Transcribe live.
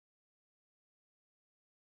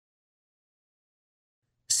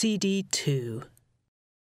CD2.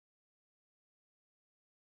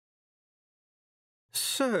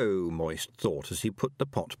 So, Moist thought as he put the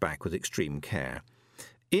pot back with extreme care.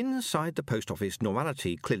 Inside the post office,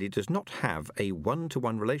 normality clearly does not have a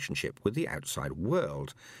one-to-one relationship with the outside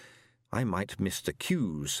world. I might miss the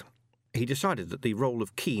cues. He decided that the role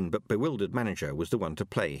of keen but bewildered manager was the one to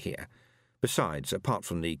play here. Besides, apart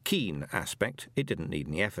from the keen aspect, it didn't need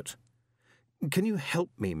any effort. "Can you help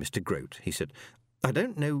me, Mr. Grote?" he said. "I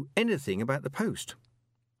don't know anything about the post."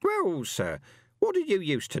 "Well, sir, what did you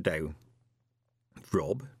used to do?"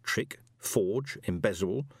 "Rob, trick, forge,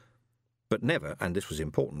 embezzle, but never, and this was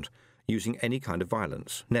important, using any kind of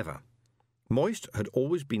violence. Never. Moist had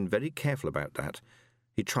always been very careful about that.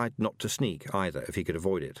 He tried not to sneak either, if he could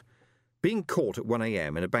avoid it. Being caught at 1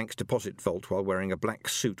 a.m. in a bank's deposit vault while wearing a black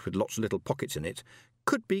suit with lots of little pockets in it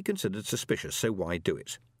could be considered suspicious, so why do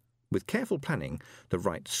it? With careful planning, the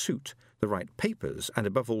right suit, the right papers, and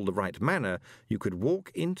above all the right manner, you could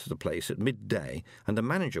walk into the place at midday and the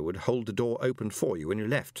manager would hold the door open for you when you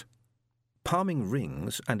left. Palming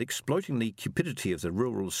rings and exploiting the cupidity of the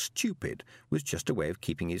rural stupid was just a way of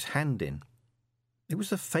keeping his hand in. It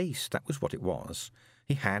was the face, that was what it was.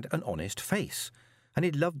 He had an honest face, and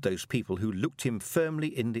he loved those people who looked him firmly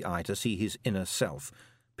in the eye to see his inner self,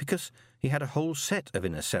 because he had a whole set of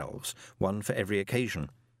inner selves, one for every occasion.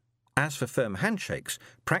 As for firm handshakes,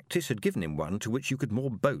 practice had given him one to which you could moor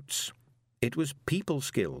boats. It was people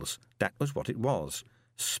skills, that was what it was.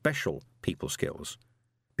 Special people skills.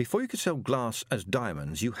 Before you could sell glass as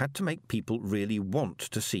diamonds, you had to make people really want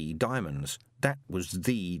to see diamonds. That was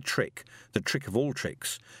the trick of all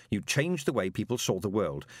tricks. You changed the way people saw the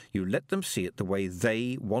world. You let them see it the way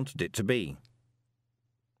they wanted it to be.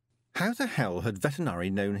 How the hell had Veterinary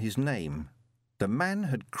known his name? The man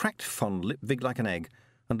had cracked von Lipwig like an egg,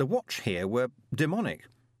 and the watch here were demonic.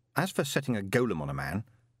 As for setting a golem on a man...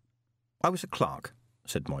 "I was a clerk,"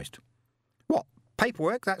 said Moist. "What,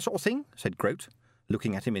 paperwork, that sort of thing?" said Grote,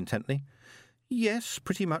 looking at him intently. "Yes,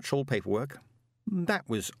 pretty much all paperwork. That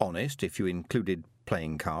was honest if you included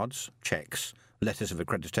playing cards, cheques, letters of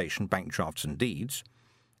accreditation, bank drafts and deeds."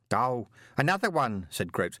 "Oh, another one,"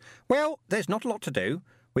 said Grote. "Well, there's not a lot to do.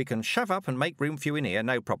 We can shove up and make room for you in here,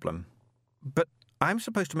 no problem." "But I'm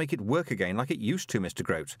supposed to make it work again like it used to, Mr.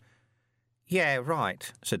 Grote." "Yeah,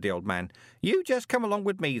 right," said the old man. "You just come along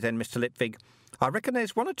with me then, Mr. Lipwig. I reckon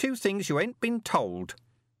there's one or two things you ain't been told."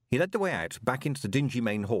 He led the way out, back into the dingy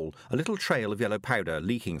main hall, a little trail of yellow powder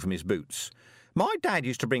leaking from his boots. "My dad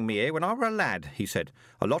used to bring me here when I were a lad," he said.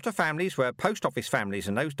 "A lot of families were post office families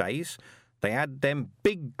in those days. They had them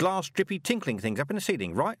big glass drippy tinkling things up in the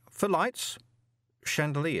ceiling, right, for lights?"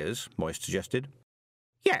 "Chandeliers," Moist suggested.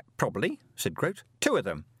 "Yeah, probably," said Grote. "2 of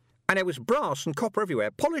them. And there was brass and copper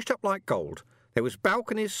everywhere, polished up like gold. There was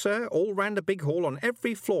balconies, sir, all round the big hall on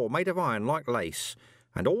every floor made of iron like lace.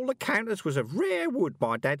 And all the counters was of rare wood,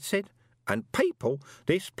 my dad said. And people,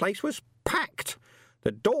 this place was packed.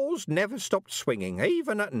 The doors never stopped swinging,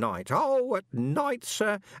 even at night. Oh, at night,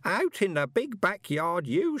 sir, out in the big backyard,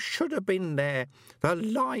 you should have been there. The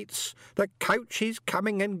lights, the coaches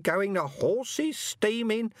coming and going, the horses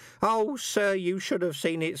steaming. Oh, sir, you should have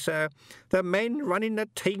seen it, sir. The men running the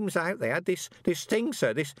teams out. They had this thing,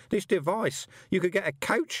 sir, this device. You could get a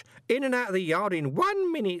coach in and out of the yard in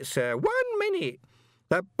 1 minute, sir, 1 minute.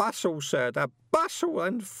 The bustle, sir, the bustle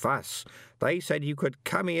and fuss. They said you could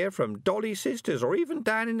come here from Dolly Sisters or even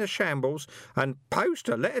down in the Shambles and post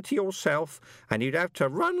a letter to yourself, and you'd have to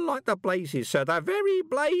run like the blazes, sir, the very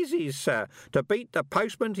blazes, sir, to beat the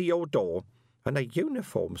postman to your door. And the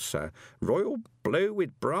uniforms, sir, royal blue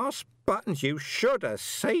with brass buttons, you should have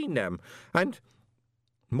seen them. And..."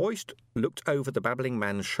 Moist looked over the babbling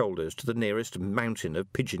man's shoulders to the nearest mountain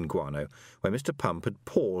of pigeon guano, where Mr. Pump had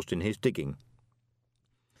paused in his digging.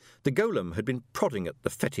 The golem had been prodding at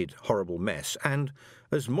the fetid, horrible mess, and,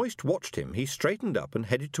 as Moist watched him, he straightened up and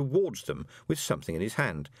headed towards them with something in his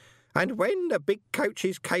hand. "And when the big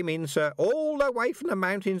coaches came in, sir, all the way from the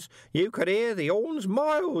mountains, you could hear the horns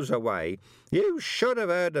miles away. You should have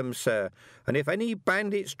heard them, sir. And if any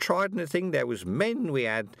bandits tried anything, there was men we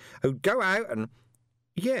had who'd go out and—"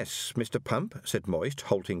 "Yes, Mr. Pump," said Moist,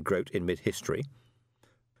 halting Grote in mid-history.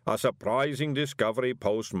 "A surprising discovery,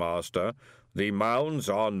 Postmaster. The mounds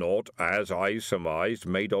are not, as I surmised,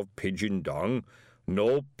 made of pigeon dung.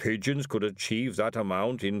 No pigeons could achieve that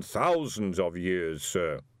amount in thousands of years,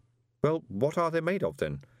 sir." "Well, what are they made of,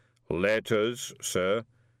 then?" "Letters, sir,"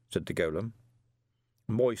 said the golem.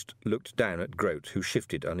 Moist looked down at Grote, who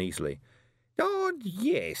shifted uneasily. "Oh,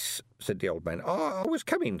 yes," said the old man. "I was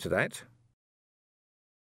coming to that."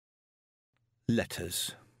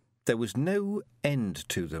 Letters. There was no end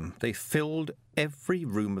to them. They filled every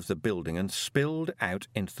room of the building and spilled out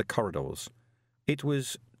into the corridors. It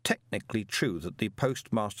was technically true that the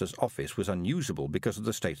postmaster's office was unusable because of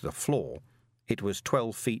the state of the floor. It was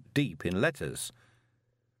 12 feet deep in letters.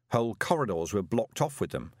 Whole corridors were blocked off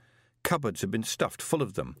with them. Cupboards had been stuffed full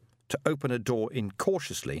of them. To open a door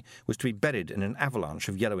incautiously was to be buried in an avalanche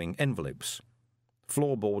of yellowing envelopes.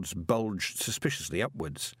 Floorboards bulged suspiciously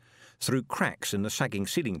upwards. Through cracks in the sagging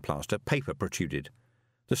ceiling plaster, paper protruded.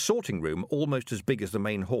 The sorting room, almost as big as the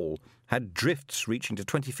main hall, had drifts reaching to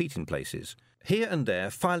 20 feet in places. Here and there,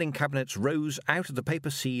 filing cabinets rose out of the paper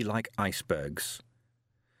sea like icebergs.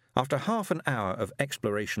 After half an hour of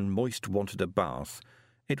exploration, Moist wanted a bath.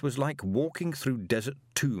 It was like walking through desert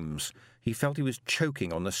tombs. He felt he was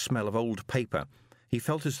choking on the smell of old paper. He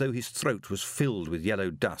felt as though his throat was filled with yellow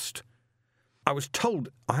dust. "I was told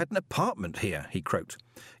I had an apartment here," he croaked.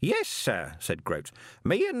 "Yes, sir," said Grote.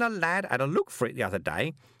 "Me and the lad had a look for it the other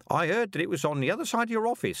day. I heard that it was on the other side of your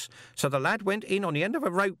office, so the lad went in on the end of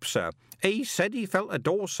a rope, sir. He said he felt a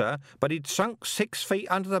door, sir, but he'd sunk 6 feet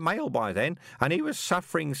under the mail by then, and he was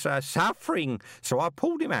suffering, sir, suffering, so I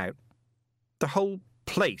pulled him out." "The whole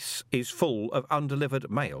place is full of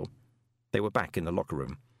undelivered mail." They were back in the locker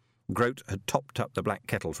room. Grote had topped up the black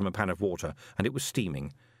kettle from a pan of water, and it was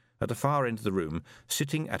steaming. At the far end of the room,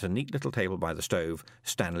 sitting at a neat little table by the stove,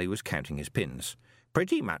 Stanley was counting his pins.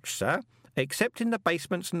 "Pretty much, sir, except in the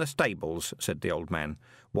basements and the stables," said the old man,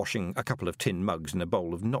 washing a couple of tin mugs in a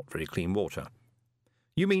bowl of not very clean water.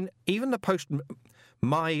 "You mean even the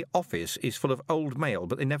My office is full of old mail,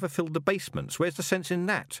 but they never filled the basements. Where's the sense in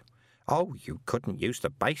that?" "Oh, you couldn't use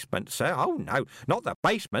the basement, sir. Oh, no, not the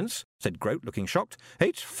basements," said Grote, looking shocked.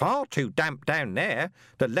 "It's far too damp down there.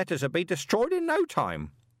 The letters would be destroyed in no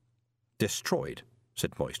time." "Destroyed,"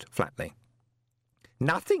 said Moist flatly.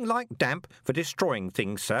 "Nothing like damp for destroying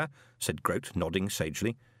things, sir," said Grote, nodding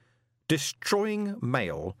sagely. "Destroying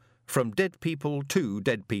mail from dead people to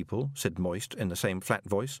dead people," said Moist in the same flat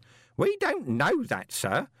voice. "We don't know that,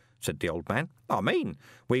 sir," said the old man. "I mean,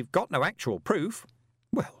 we've got no actual proof."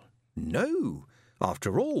 "Well, no.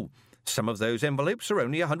 After all, some of those envelopes are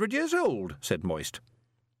only 100 years old," said Moist.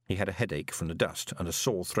 He had a headache from the dust and a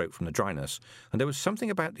sore throat from the dryness, and there was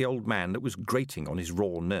something about the old man that was grating on his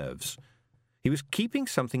raw nerves. He was keeping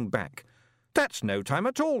something back. "That's no time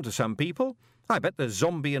at all to some people. I bet the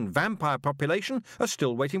zombie and vampire population are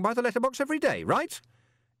still waiting by the letterbox every day, right?"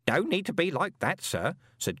 "No need to be like that, sir,"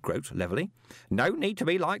 said Grote levelly. "No need to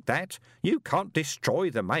be like that. You can't destroy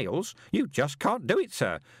the mails. You just can't do it,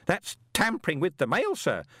 sir. That's tampering with the mail,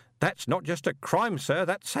 sir. That's not just a crime, sir.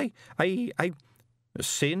 That's a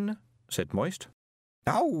sin," said Moist.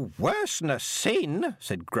 "Oh, worse than a sin,"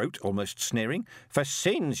 said Grote, almost sneering. "For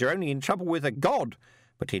sins you're only in trouble with a god.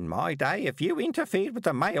 But in my day, if you interfered with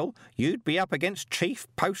the mail, you'd be up against Chief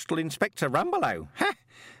Postal Inspector Rumbelow. Ha!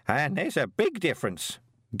 And there's a big difference.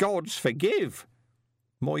 Gods forgive."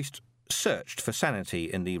 Moist searched for sanity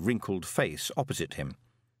in the wrinkled face opposite him.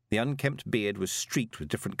 The unkempt beard was streaked with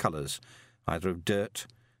different colours, either of dirt,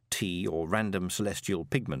 tea, or random celestial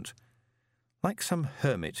pigment. Like some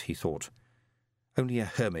hermit, he thought. Only a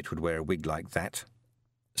hermit would wear a wig like that.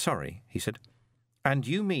 "Sorry," he said. "And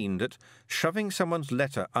you mean that shoving someone's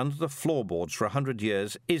letter under the floorboards for 100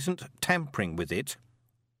 years isn't tampering with it?"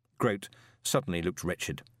 Grote suddenly looked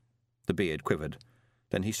wretched. The beard quivered.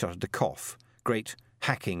 Then he started to cough, great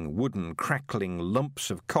hacking, wooden, crackling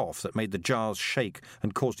lumps of cough that made the jars shake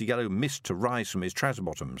and caused a yellow mist to rise from his trouser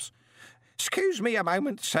bottoms. "Excuse me a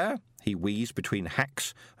moment, sir," he wheezed between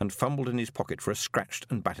hacks and fumbled in his pocket for a scratched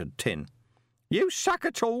and battered tin. "You suck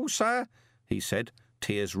at all, sir," he said,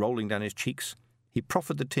 tears rolling down his cheeks. He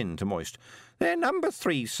proffered the tin to Moist. "They're number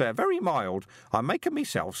 3, sir, very mild. I make 'em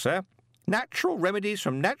myself, sir. Natural remedies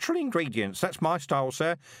from natural ingredients. That's my style,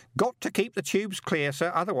 sir. Got to keep the tubes clear,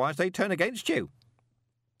 sir, otherwise they turn against you."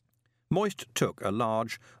 Moist took a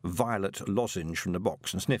large violet lozenge from the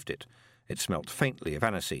box and sniffed it. It smelt faintly of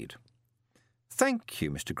aniseed. "Thank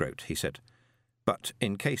you, Mr. Grote," he said. But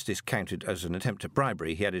in case this counted as an attempt at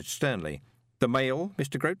bribery, he added sternly, "The mail,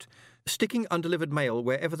 Mr. Grote? Sticking undelivered mail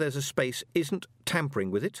wherever there's a space isn't tampering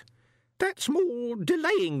with it?" "That's more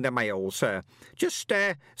delaying the mail, sir. Just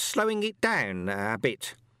slowing it down a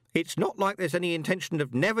bit. It's not like there's any intention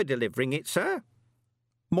of never delivering it, sir."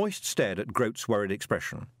 Moist stared at Grote's worried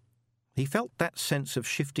expression. He felt that sense of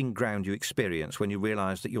shifting ground you experience when you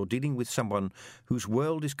realise that you're dealing with someone whose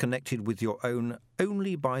world is connected with your own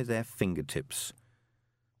only by their fingertips.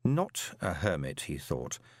 Not a hermit, he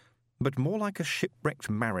thought, but more like a shipwrecked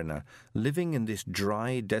mariner living in this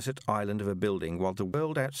dry desert island of a building while the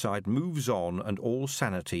world outside moves on and all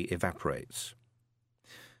sanity evaporates.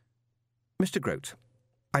 Mr. Grote,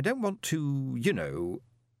 I don't want to,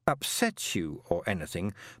 upset you or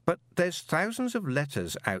anything, but there's thousands of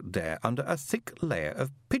letters out there under a thick layer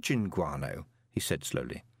of pigeon guano, he said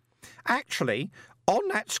slowly. Actually, on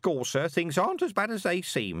that score, sir, things aren't as bad as they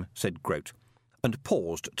seem, said Grote, and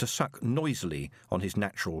paused to suck noisily on his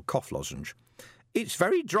natural cough lozenge. It's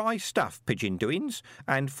very dry stuff, pigeon doings,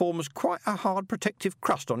 and forms quite a hard protective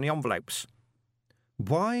crust on the envelopes.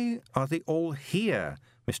 Why are they all here,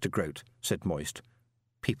 Mr. Grote? Said Moist.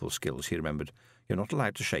 People skills, he remembered. You're not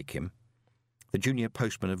allowed to shake him. The junior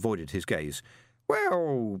postman avoided his gaze.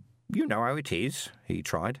 Well, you know how it is, he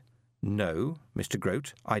tried. No, Mr.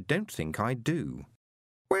 Grote, I don't think I do.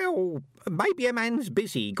 Well, maybe a man's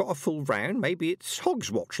busy, got a full round, maybe it's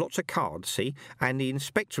Hogswatch, lots of cards, see, and the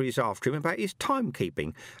inspector is after him about his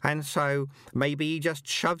timekeeping, and so maybe he just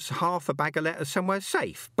shoves half a bag of letters somewhere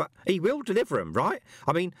safe, but he will deliver 'em, right?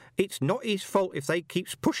 I mean, it's not his fault if they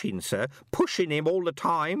keeps pushing, sir, pushing him all the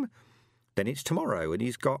time. Then it's tomorrow, and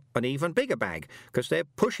he's got an even bigger bag, because they're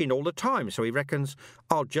pushing all the time, so he reckons,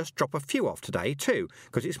 I'll just drop a few off today, too,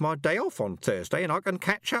 because it's my day off on Thursday, and I can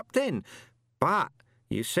catch up then. But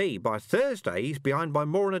you see, by Thursday he's behind by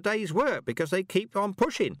more than a day's work because they keep on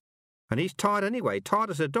pushing. And he's tired anyway, tired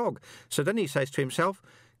as a dog. So then he says to himself,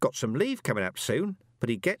 got some leave coming up soon, but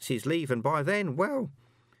he gets his leave and by then, well,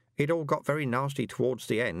 it all got very nasty towards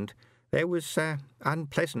the end. There was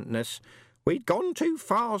unpleasantness. We'd gone too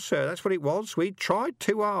far, sir, that's what it was. We'd tried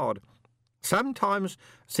too hard. Sometimes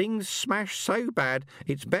things smash so bad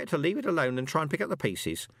it's better to leave it alone than try and pick up the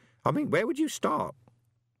pieces. I mean, where would you start?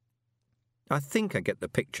 I think I get the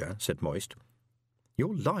picture, said Moist.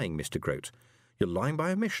 You're lying, Mr. Grote. You're lying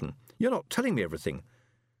by omission. You're not telling me everything.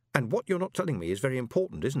 And what you're not telling me is very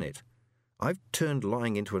important, isn't it? I've turned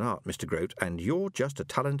lying into an art, Mr. Grote, and you're just a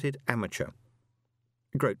talented amateur.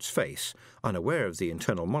 Grote's face, unaware of the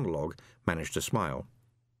internal monologue, managed to smile.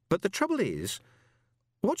 But the trouble is...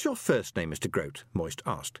 What's your first name, Mr. Grote? Moist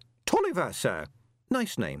asked. Tolliver, sir.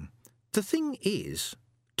 Nice name. The thing is,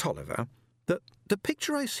 Tolliver, that the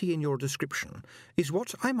picture I see in your description is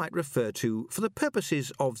what I might refer to, for the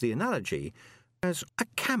purposes of the analogy, as a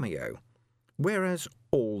cameo, whereas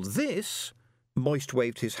all this, Moist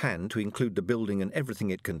waved his hand to include the building and everything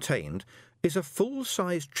it contained, is a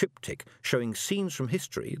full-size triptych showing scenes from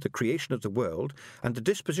history, the creation of the world, and the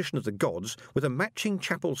disposition of the gods, with a matching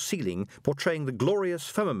chapel ceiling portraying the glorious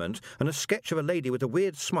firmament and a sketch of a lady with a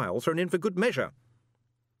weird smile thrown in for good measure.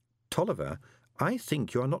 Tolliver, I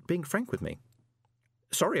think you are not being frank with me.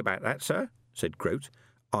 Sorry about that, sir, said Grote,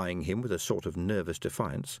 eyeing him with a sort of nervous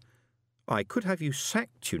defiance. I could have you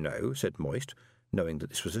sacked, you know, said Moist, knowing that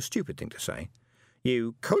this was a stupid thing to say.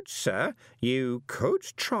 You could, sir, you could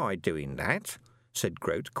try doing that, said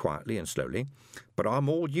Grote quietly and slowly, but I'm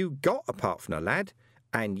all you got apart from a lad,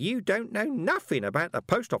 and you don't know nothing about the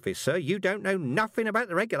post office, sir. You don't know nothing about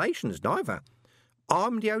the regulations, neither.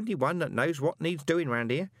 I'm the only one that knows what needs doing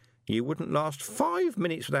round here. You wouldn't last 5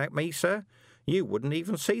 minutes without me, sir. You wouldn't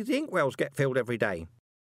even see the inkwells get filled every day.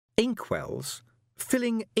 Inkwells?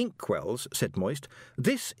 Filling inkwells, said Moist.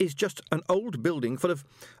 This is just an old building full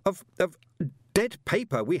of dead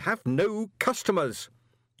paper. We have no customers.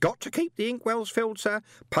 Got to keep the inkwells filled, sir.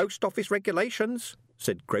 Post office regulations,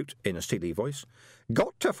 said Grote in a steely voice.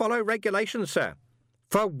 Got to follow regulations, sir.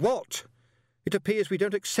 For what? It appears we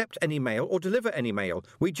don't accept any mail or deliver any mail.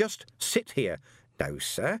 We just sit here. No,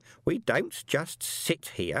 sir, we don't just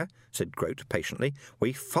sit here, said Grote patiently.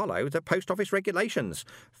 We follow the post office regulations.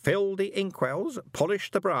 Fill the inkwells,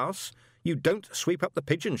 polish the brass. You don't sweep up the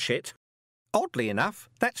pigeon shit. Oddly enough,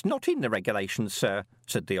 that's not in the regulations, sir,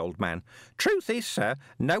 said the old man. Truth is, sir,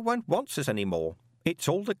 no one wants us any more. It's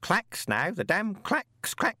all the clacks now, the damn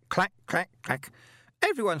clacks, clack, clack, clack, clack.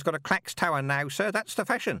 Everyone's got a clacks tower now, sir, that's the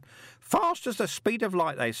fashion. Fast as the speed of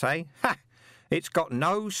light, they say. Ha! It's got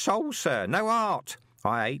no soul, sir, no heart.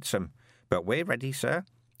 I hates 'em. But we're ready, sir.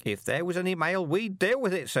 If there was any mail, we'd deal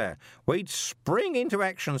with it, sir. We'd spring into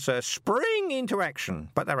action, sir, spring into action.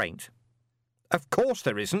 But there ain't. Of course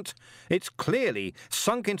there isn't. It's clearly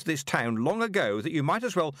sunk into this town long ago that you might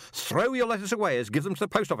as well throw your letters away as give them to the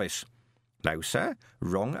post office. No, sir,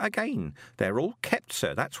 wrong again. They're all kept,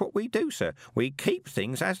 sir. That's what we do, sir. We keep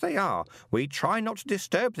things as they are. We try not to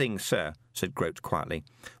disturb things, sir, said Grote quietly.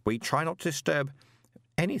 We try not to disturb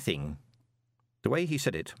anything. The way he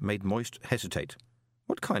said it made Moist hesitate.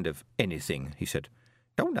 What kind of anything? He said.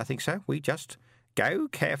 Oh, nothing, sir. We just go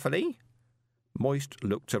carefully. Moist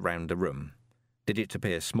looked around the room. Did it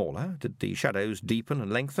appear smaller? Did the shadows deepen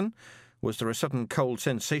and lengthen? Was there a sudden cold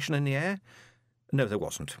sensation in the air? No, there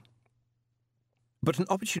wasn't. But an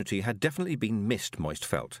opportunity had definitely been missed, Moist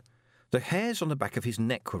felt. The hairs on the back of his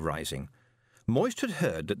neck were rising. Moist had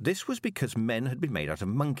heard that this was because men had been made out of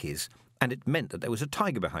monkeys, and it meant that there was a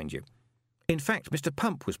tiger behind you. In fact, Mr.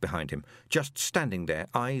 Pump was behind him, just standing there,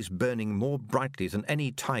 eyes burning more brightly than any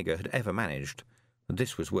tiger had ever managed.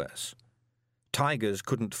 This was worse. Tigers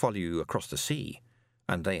couldn't follow you across the sea,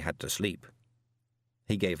 and they had to sleep.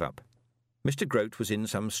 He gave up. Mr. Grote was in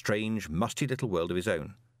some strange, musty little world of his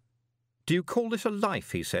own. "Do you call this a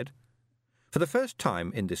life?" he said. For the first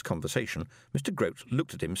time in this conversation, Mr. Grote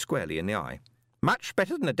looked at him squarely in the eye. "Much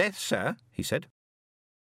better than a death, sir," he said.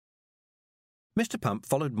 Mr. Pump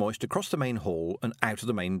followed Moist across the main hall and out of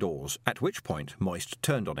the main doors, at which point Moist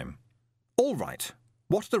turned on him. "All right.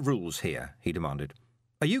 What are the rules here?" he demanded.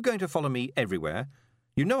 "Are you going to follow me everywhere?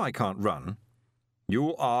 You know I can't run."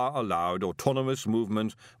 "You are allowed autonomous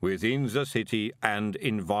movement within the city and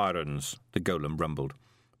environs," the golem rumbled.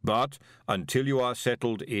 "But until you are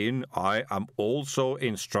settled in, I am also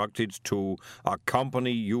instructed to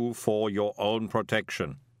accompany you for your own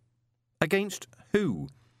protection." "Against who?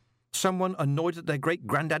 Someone annoyed that their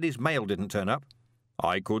great-granddaddy's mail didn't turn up?"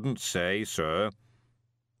 "I couldn't say, sir."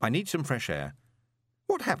 "I need some fresh air.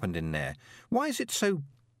 What happened in there? Why is it so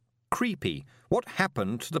creepy? What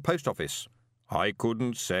happened to the post office?" "I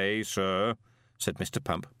couldn't say, sir," said Mr.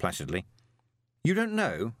 Pump placidly. "You don't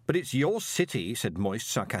know, but it's your city," said Moist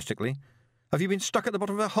sarcastically. "Have you been stuck at the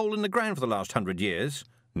bottom of a hole in the ground for the last 100 years?"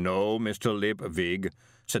 "No, Mr. Lipwig,"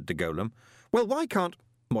 said the golem. "Well, why can't—"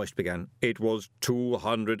 Moist began. "It was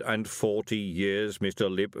 240 years, Mr.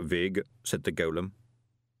 Lipwig," said the golem.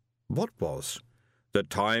 "What was?" "The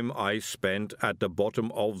time I spent at the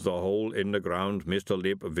bottom of the hole in the ground, Mr.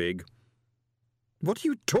 Lipwig." "What are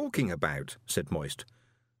you talking about?" said Moist.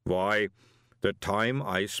 "Why, the time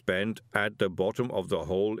I spent at the bottom of the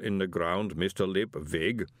hole in the ground, Mr.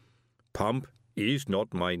 Lipwig. Pump is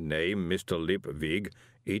not my name, Mr. Lipwig.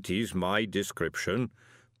 It is my description.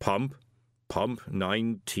 Pump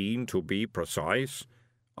 19 to be precise.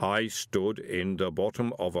 I stood in the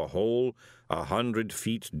bottom of a hole 100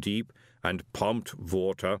 feet deep and pumped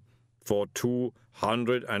water for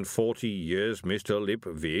 240 years, Mr.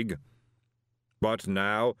 Lipwig. But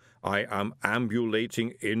now I am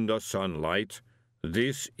ambulating in the sunlight.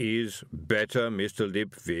 This is better, Mr.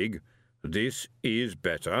 Lipwig. This is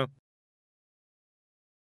better."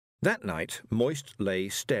 That night, Moist lay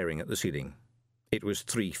staring at the ceiling. It was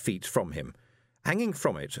 3 feet from him. Hanging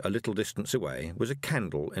from it, a little distance away, was a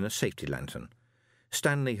candle in a safety lantern.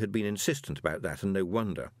 Stanley had been insistent about that, and no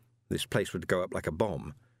wonder. This place would go up like a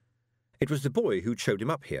bomb. It was the boy who showed him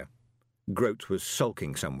up here. Grote was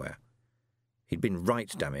sulking somewhere. He'd been right,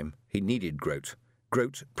 damn him. He needed Grote.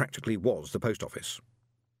 Grote practically was the post office.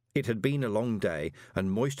 It had been a long day, and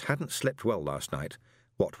Moist hadn't slept well last night,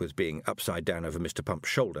 what with being upside down over Mr. Pump's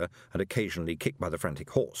shoulder and occasionally kicked by the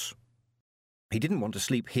frantic horse. He didn't want to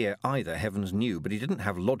sleep here either, heavens knew, but he didn't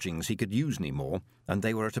have lodgings he could use any more, and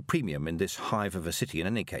they were at a premium in this hive of a city in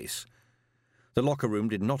any case. The locker room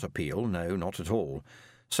did not appeal, no, not at all,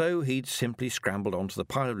 so he'd simply scrambled onto the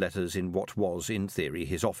pile of letters in what was, in theory,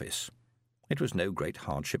 his office. It was no great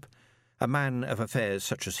hardship. A man of affairs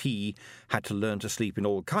such as he had to learn to sleep in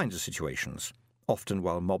all kinds of situations, often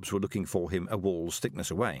while mobs were looking for him a wall's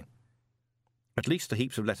thickness away. At least the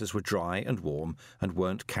heaps of letters were dry and warm and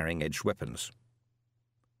weren't carrying edged weapons.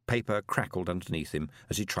 Paper crackled underneath him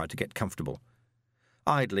as he tried to get comfortable.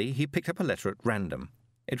 Idly, he picked up a letter at random.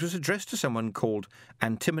 It was addressed to someone called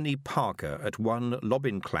Antimony Parker at 1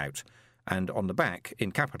 Lobinclout, and on the back,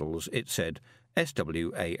 in capitals, it said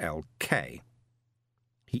SWALK.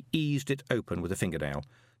 He eased it open with a fingernail.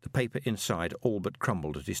 The paper inside all but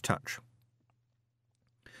crumbled at his touch.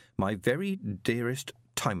 "My very dearest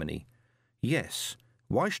Timony, yes,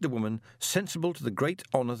 why should a woman, sensible to the great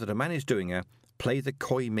honour that a man is doing her, play the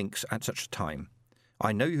coy minx at such a time?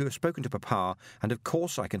 I know you have spoken to Papa, and of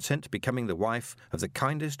course I consent to becoming the wife of the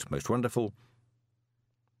kindest, most wonderful—"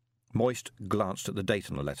 Moist glanced at the date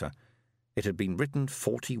on the letter. It had been written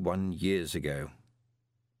 41 years ago.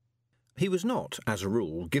 He was not, as a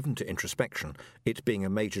rule, given to introspection, it being a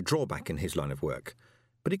major drawback in his line of work,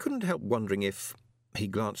 but he couldn't help wondering if, he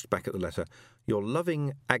glanced back at the letter, your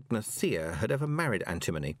loving Agnathea had ever married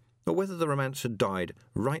Antimony, or whether the romance had died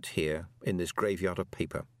right here in this graveyard of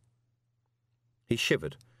paper. He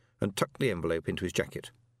shivered and tucked the envelope into his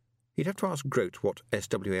jacket. He'd have to ask Grote what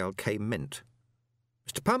SWALK meant.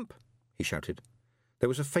 "Mr. Pump!" he shouted. There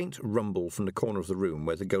was a faint rumble from the corner of the room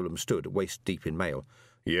where the golem stood, waist-deep in mail.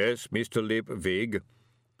 "Yes, Mr. Lipwig."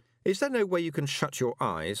 "Is there no way you can shut your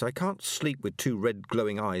eyes? I can't sleep with 2 red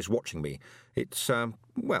glowing eyes watching me. It's a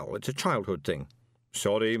childhood thing."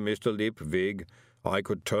 "Sorry, Mr. Lipwig. I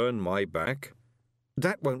could turn my back."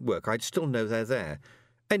 "That won't work. I'd still know they're there.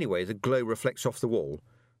 Anyway, the glow reflects off the wall.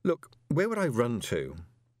 Look, where would I run to?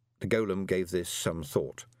 The golem gave this some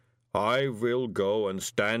thought. I will go and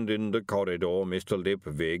stand in the corridor, Mr.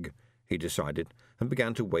 Lipwig, he decided, and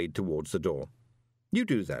began to wade towards the door. You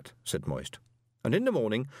do that, said Moist. And in the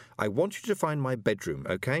morning, I want you to find my bedroom,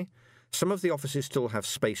 OK? Some of the offices still have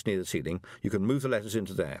space near the ceiling. You can move the letters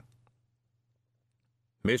into there.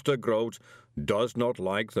 Mr. Grote does not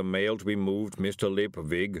like the mail to be moved, Mr.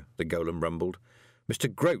 Lipwig, the golem rumbled.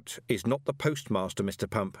 Mr. Grote is not the postmaster, Mr.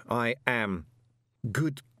 Pump. I am.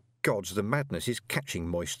 Good gods, the madness is catching,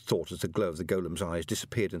 Moist thought as the glow of the golem's eyes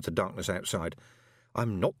disappeared into the darkness outside.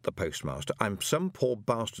 I'm not the postmaster. I'm some poor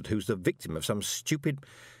bastard who's the victim of some stupid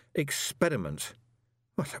experiment.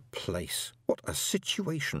 What a place. What a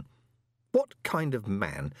situation. What kind of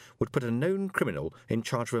man would put a known criminal in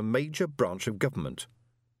charge of a major branch of government?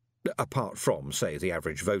 Apart from, say, the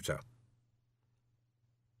average voter.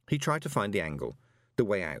 He tried to find the angle, the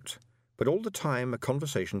way out, but all the time a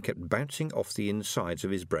conversation kept bouncing off the insides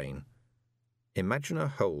of his brain. Imagine a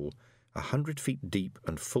hole 100 feet deep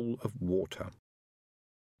and full of water.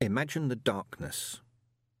 Imagine the darkness.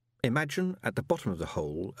 Imagine at the bottom of the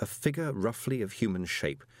hole a figure roughly of human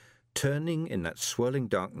shape, turning in that swirling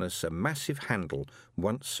darkness a massive handle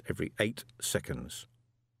once every 8 seconds.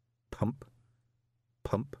 Pump,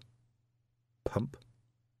 pump, pump,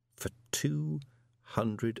 for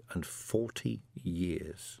 240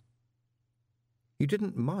 years. You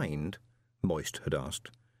didn't mind? Moist had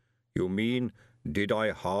asked. You mean, did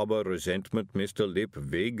I harbour resentment, Mr.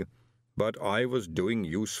 Lipwig? But I was doing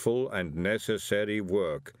useful and necessary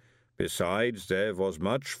work. Besides, there was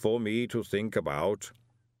much for me to think about.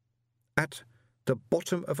 At the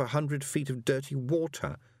bottom of 100 feet of dirty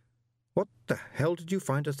water? What the hell did you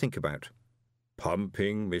find to think about?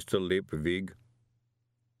 Pumping, Mr. Lipwig.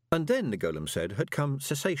 And then, the golem said, had come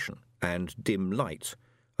cessation and dim light,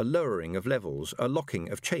 a lowering of levels, a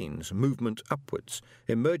locking of chains, movement upwards,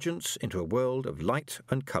 emergence into a world of light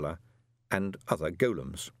and colour and other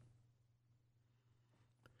golems.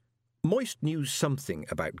 Moist knew something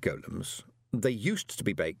about golems. They used to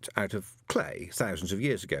be baked out of clay thousands of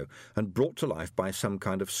years ago and brought to life by some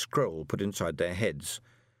kind of scroll put inside their heads,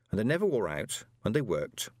 and they never wore out, and they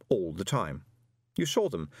worked all the time. You saw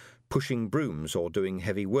them pushing brooms or doing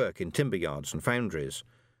heavy work in timber yards and foundries.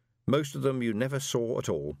 Most of them you never saw at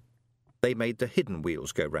all. They made the hidden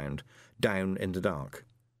wheels go round, down in the dark,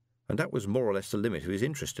 and that was more or less the limit of his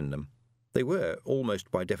interest in them. They were, almost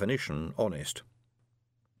by definition, honest.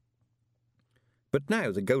 But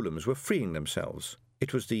now the golems were freeing themselves.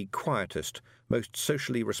 It was the quietest, most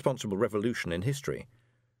socially responsible revolution in history.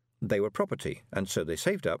 They were property, and so they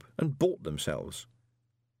saved up and bought themselves.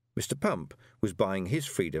 Mr. Pump was buying his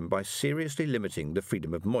freedom by seriously limiting the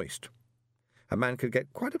freedom of Moist. A man could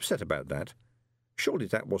get quite upset about that. Surely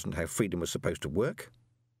that wasn't how freedom was supposed to work.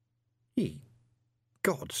 Ye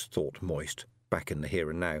gods, thought Moist, back in the here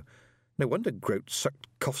and now. No wonder Grote sucked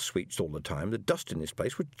cough sweets all the time. The dust in this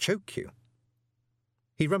place would choke you.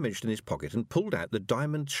 He rummaged in his pocket and pulled out the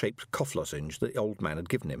diamond-shaped cough lozenge that the old man had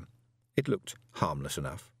given him. It looked harmless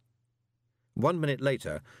enough. 1 minute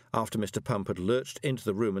later, after Mr. Pump had lurched into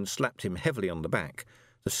the room and slapped him heavily on the back,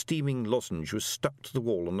 the steaming lozenge was stuck to the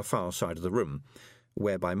wall on the far side of the room,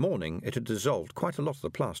 where by morning it had dissolved quite a lot of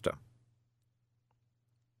the plaster.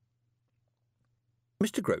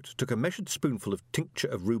 Mr. Grote took a measured spoonful of tincture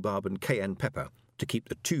of rhubarb and cayenne pepper to keep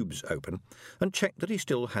the tubes open, and checked that he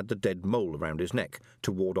still had the dead mole around his neck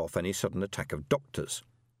to ward off any sudden attack of doctors.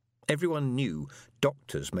 Everyone knew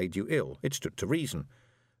doctors made you ill. It stood to reason.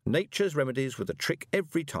 Nature's remedies were the trick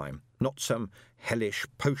every time, not some hellish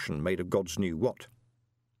potion made of God's knew what.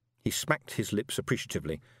 He smacked his lips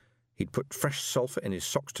appreciatively. He'd put fresh sulphur in his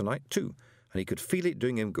socks tonight, too, and he could feel it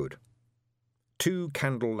doing him good. 2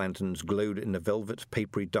 candle lanterns glowed in the velvet,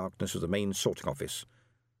 papery darkness of the main sorting office.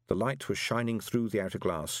 The light was shining through the outer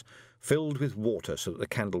glass, filled with water so that the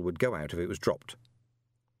candle would go out if it was dropped.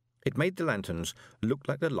 It made the lanterns look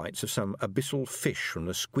like the lights of some abyssal fish from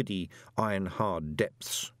the squiddy, iron-hard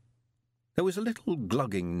depths. There was a little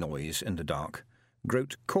glugging noise in the dark.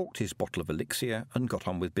 Grote corked his bottle of elixir and got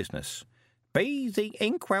on with business. "Be the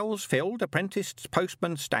inkwells filled, apprentice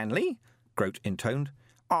postman Stanley?" Grote intoned.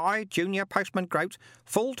 "I, Junior Postman Grote,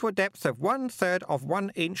 full to a depth of 1/3 of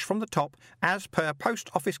 1 inch from the top, as per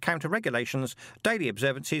Post Office Counter Regulations, Daily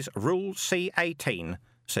Observances, Rule C18,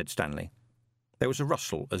 said Stanley. There was a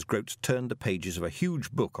rustle as Grote turned the pages of a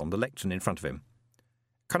huge book on the lectern in front of him.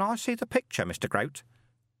 "Can I see the picture, Mr. Grote?"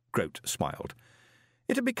 Grote smiled.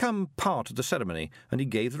 It had become part of the ceremony, and he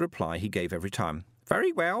gave the reply he gave every time.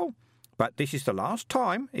 "Very well, but this is the last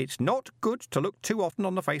time. It's not good to look too often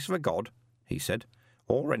on the face of a god," he said.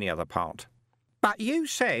 or any other part. But you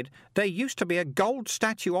said there used to be a gold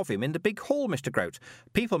statue of him in the big hall, Mr. Grote.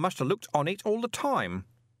 People must have looked on it all the time.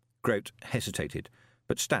 Grote hesitated,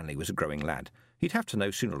 but Stanley was a growing lad. He'd have to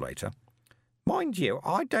know sooner or later. Mind you,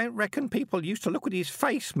 I don't reckon people used to look at his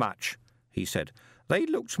face much, he said. They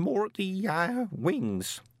looked more at the,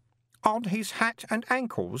 wings. On his hat and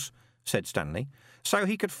ankles, said Stanley, so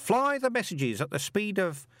he could fly the messages at the speed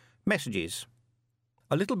of messages.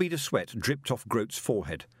 A little bead of sweat dripped off Grote's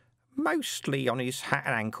forehead. Mostly on his hat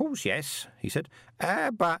and ankles, yes, he said.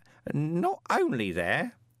 But not only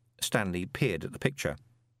there. Stanley peered at the picture.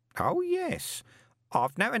 Oh, yes.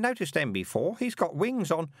 I've never noticed them before. He's got wings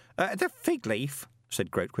on. The fig leaf,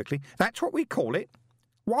 said Grote quickly. That's what we call it.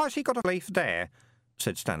 Why's he got a leaf there?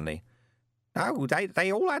 Said Stanley. Oh,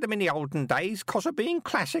 they all had them in the olden days, 'cause of being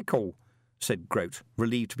classical, said Grote,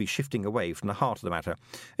 relieved to be shifting away from the heart of the matter.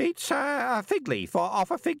 It's a fig leaf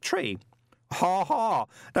off a fig tree. Ha ha!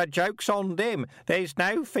 The joke's on them. There's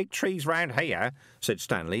no fig trees round here, said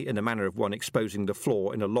Stanley, in the manner of one exposing the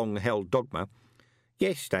flaw in a long-held dogma.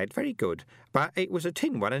 Yes, Dad, very good. But it was a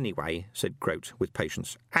tin one anyway, said Grote, with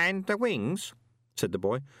patience. And the wings, said the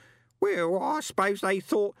boy. Well, I suppose they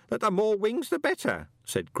thought that the more wings the better,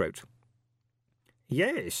 said Grote.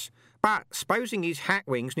 Yes, but supposing his hat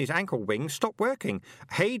wings and his ankle wings stopped working,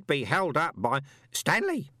 he'd be held up by...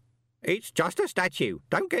 Stanley, it's just a statue.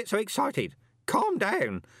 Don't get so excited. Calm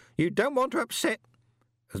down. You don't want to upset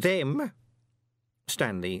them.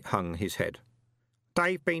 Stanley hung his head.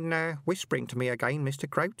 They've been whispering to me again, Mr.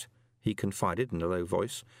 Grote, he confided in a low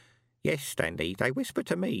voice. Yes, Stanley, they whisper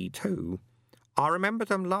to me too. I remember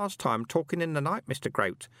them last time talking in the night, Mr.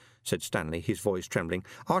 Grote, said Stanley, his voice trembling.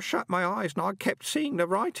 I shut my eyes and I kept seeing the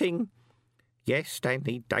writing. Yes,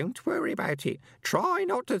 Stanley, don't worry about it. Try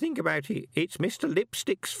not to think about it. It's Mr.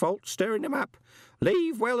 Lipstick's fault stirring them up.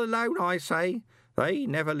 Leave well alone, I say. They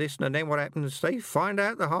never listen, and then what happens? They find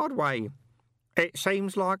out the hard way. It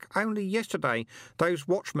seems like only yesterday those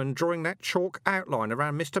watchmen drawing that chalk outline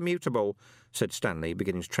around Mr. Mutable, said Stanley,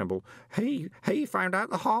 beginning to tremble. He found out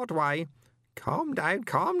the hard way. Calm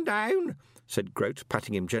down, said Grote,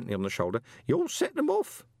 patting him gently on the shoulder. You'll set them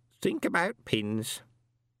off. Think about pins.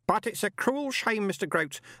 But it's a cruel shame, Mr.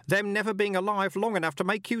 Grote, them never being alive long enough to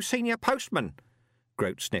make you senior postman.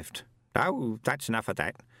 Grote sniffed. Oh, that's enough of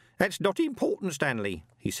that. That's not important, Stanley,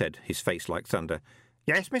 he said, his face like thunder.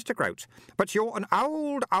 Yes, Mr. Grote, but you're an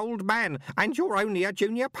old man, and you're only a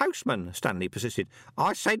junior postman, Stanley persisted.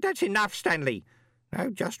 I said that's enough, Stanley. Now,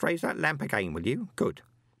 just raise that lamp again, will you? Good.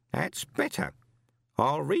 That's better.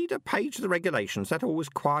 I'll read a page of the regulations. That always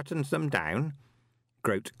quietens them down.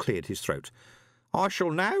 Grote cleared his throat. I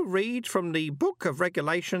shall now read from the Book of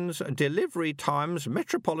Regulations, Delivery Times,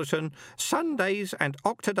 Metropolitan, Sundays and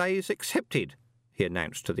Octadays excepted, he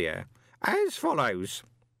announced to the air, as follows.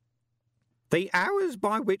 The hours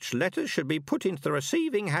by which letters should be put into the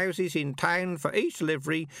receiving houses in town for each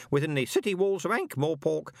delivery within the city walls of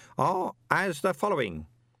Ankh-Morpork are as the following.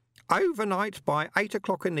 Overnight by 8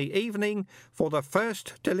 o'clock in the evening for the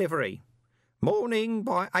first delivery. Morning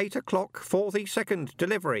by 8 o'clock for the second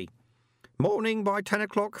delivery. Morning by 10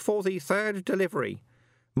 o'clock for the third delivery.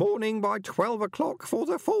 Morning by 12 o'clock for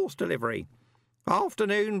the fourth delivery.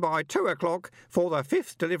 Afternoon by 2 o'clock for the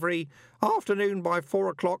fifth delivery. Afternoon by 4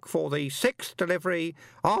 o'clock for the sixth delivery.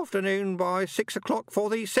 Afternoon by 6 o'clock for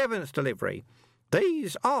the seventh delivery.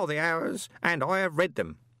 These are the hours, and I have read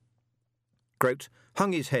them. Grote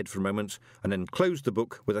hung his head for a moment and then closed the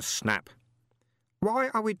book with a snap. Why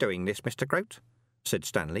are we doing this, Mr. Grote? Said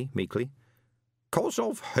Stanley meekly. 'Cause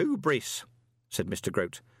of hubris, said Mr.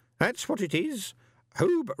 Grote. That's what it is.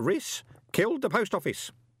 Hubris killed the post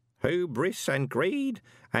office. Hubris and greed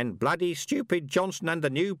and bloody stupid Johnson and the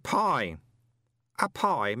new pie. A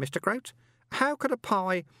pie, Mr. Grote? How could a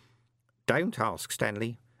pie... Don't ask,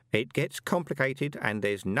 Stanley. It gets complicated and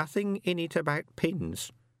there's nothing in it about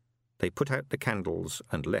pins. They put out the candles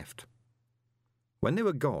and left. When they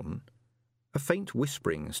were gone, a faint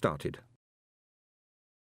whispering started.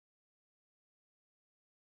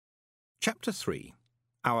 Chapter 3.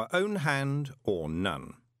 Our Own Hand or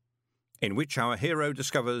None, in which our hero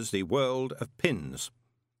discovers the world of pins.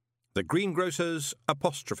 The Greengrocer's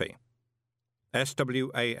Apostrophe.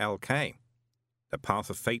 SWALK. The Path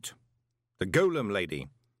of Fate. The Golem Lady.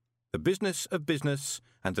 The Business of Business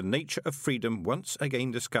and the Nature of Freedom once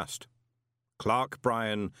again discussed. Clark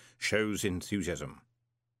Bryan shows enthusiasm.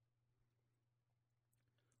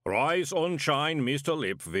 Rise and shine, Mr.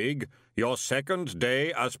 Lipwig, your second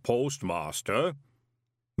day as postmaster.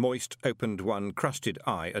 Moist opened one crusted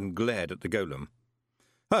eye and glared at the golem.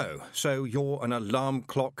 Oh, so you're an alarm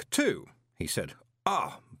clock too, he said.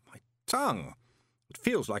 Ah, my tongue. It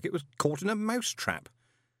feels like it was caught in a mouse-trap.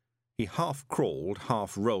 He half-crawled,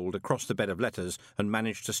 half-rolled across the bed of letters and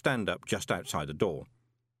managed to stand up just outside the door.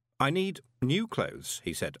 "I need new clothes,"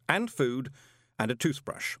 he said, "and food, and a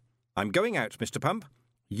toothbrush. I'm going out, Mr. Pump.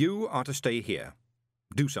 You are to stay here.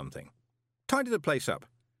 Do something. Tidy the place up.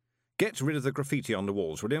 Get rid of the graffiti on the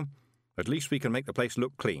walls, will you? At least we can make the place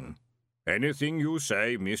look clean." "Anything you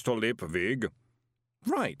say, Mr. Lipwig."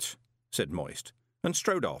 "Right," said Moist, and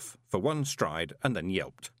strode off for one stride and then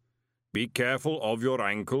yelped. "Be careful of your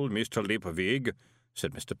ankle, Mr. Lipwig,"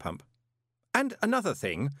 said Mr. Pump. "And another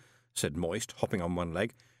thing," said Moist, hopping on one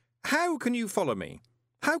leg. "How can you follow me?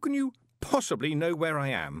 How can you possibly know where I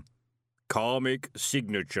am?" "Karmic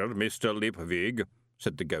signature, Mr. Lipwig,"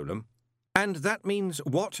 said the golem. "And that means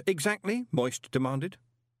what exactly?" Moist demanded.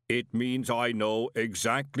 "It means I know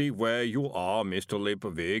exactly where you are, Mr.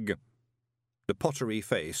 Lipwig." The pottery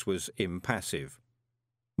face was impassive.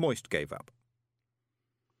 Moist gave up.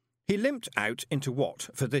 He limped out into what,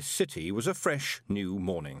 for this city, was a fresh, new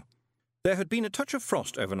morning. There had been a touch of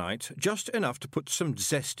frost overnight, just enough to put some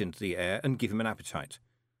zest into the air and give him an appetite.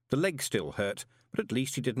 The leg still hurt, but at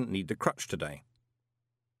least he didn't need the crutch today.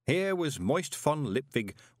 Here was Moist von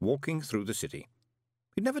Lipwig walking through the city.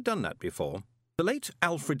 He'd never done that before. The late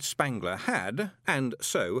Alfred Spangler had, and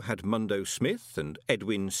so had Mundo Smith and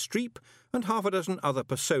Edwin Streep and half a dozen other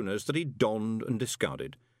personas that he'd donned and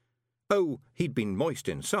discarded. Oh, he'd been Moist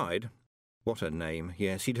inside. What a name.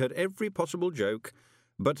 Yes, he'd heard every possible joke,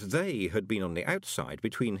 but they had been on the outside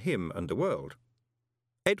between him and the world.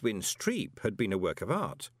 Edwin Streep had been a work of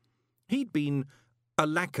art. He'd been a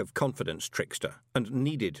lack-of-confidence trickster and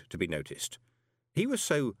needed to be noticed. He was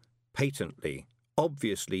so patently,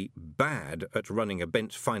 obviously bad at running a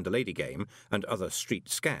bent find-the-lady game and other street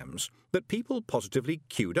scams that people positively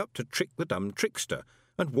queued up to trick the dumb trickster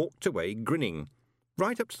and walked away grinning,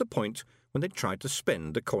 right up to the point when they'd tried to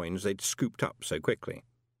spend the coins they'd scooped up so quickly.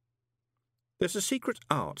 There's a secret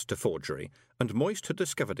art to forgery, and Moist had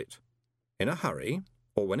discovered it. In a hurry,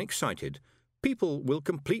 or when excited, people will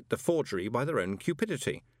complete the forgery by their own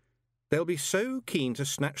cupidity. They'll be so keen to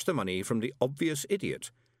snatch the money from the obvious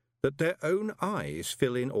idiot that their own eyes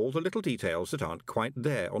fill in all the little details that aren't quite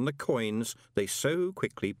there on the coins they so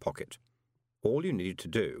quickly pocket. All you needed to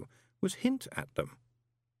do was hint at them.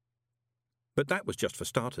 But that was just for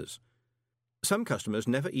starters. Some customers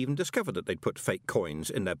never even discovered that they'd put fake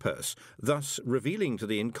coins in their purse, thus revealing to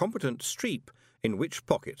the incompetent Streep in which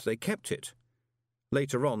pocket they kept it.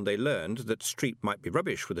 Later on they learned that Streep might be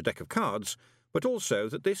rubbish with a deck of cards, but also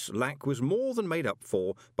that this lack was more than made up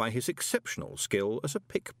for by his exceptional skill as a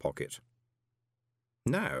pickpocket.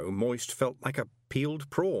 Now Moist felt like a peeled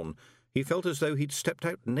prawn. He felt as though he'd stepped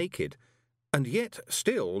out naked, and yet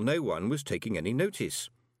still no one was taking any notice.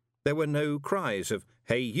 There were no cries of,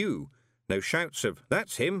 "Hey you," no shouts of,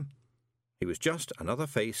 "That's him." He was just another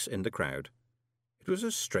face in the crowd. It was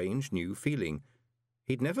a strange new feeling.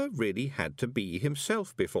 He'd never really had to be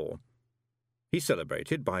himself before. He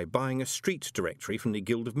celebrated by buying a street directory from the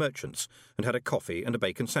Guild of Merchants and had a coffee and a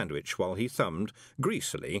bacon sandwich while he thumbed,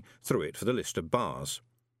 greasily, through it for the list of bars.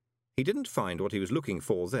 He didn't find what he was looking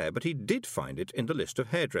for there, but he did find it in the list of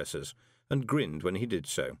hairdressers, and grinned when he did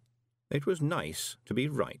so. It was nice to be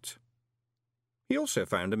right. He also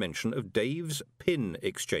found a mention of Dave's Pin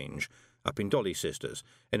Exchange, up in Dolly Sisters,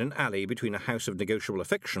 in an alley between a house of negotiable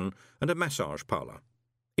affection and a massage parlour.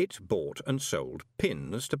 It bought and sold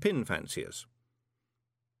pins to pin fanciers.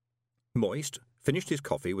 Moist finished his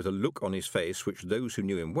coffee with a look on his face which those who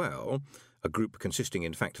knew him well, a group consisting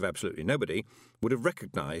in fact of absolutely nobody, would have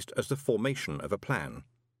recognised as the formation of a plan.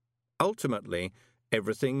 Ultimately,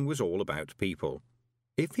 everything was all about people.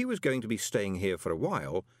 If he was going to be staying here for a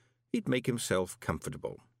while, he'd make himself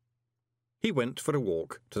comfortable. He went for a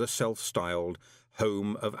walk to the self-styled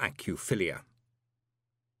home of acuphilia.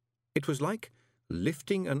 It was like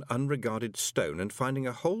lifting an unregarded stone and finding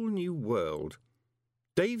a whole new world.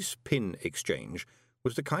 Dave's Pin Exchange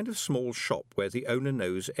was the kind of small shop where the owner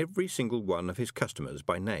knows every single one of his customers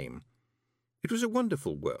by name. It was a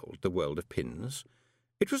wonderful world, the world of pins.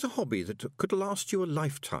 It was a hobby that could last you a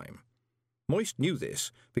lifetime. Moist knew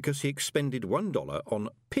this because he expended $1 on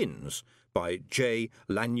Pins by J.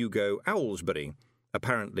 Lanugo Owlsbury,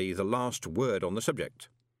 apparently the last word on the subject.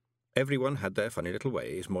 Everyone had their funny little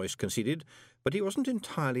ways, Moist conceded, but he wasn't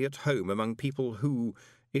entirely at home among people who,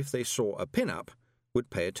 if they saw a pin-up, would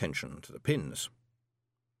pay attention to the pins.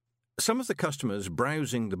 Some of the customers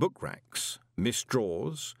browsing the book racks,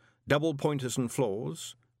 misdraws, double pointers and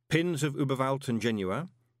flaws, pins of Uberwald and Genua,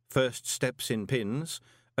 first steps in pins,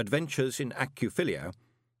 adventures in acuphilia,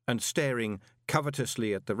 and staring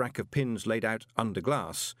covetously at the rack of pins laid out under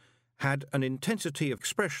glass, had an intensity of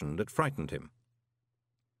expression that frightened him.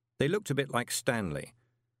 They looked a bit like Stanley.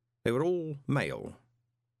 They were all male.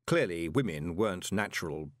 Clearly, women weren't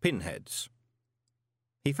natural pinheads.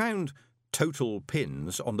 He found Total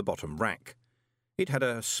Pins on the bottom rack. It had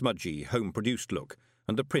a smudgy, home-produced look,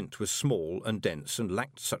 and the print was small and dense and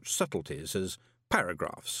lacked such subtleties as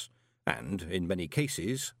paragraphs and, in many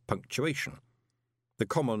cases, punctuation. The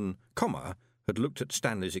common comma had looked at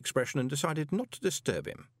Stanley's expression and decided not to disturb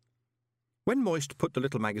him. When Moist put the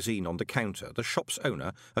little magazine on the counter, the shop's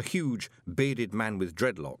owner, a huge, bearded man with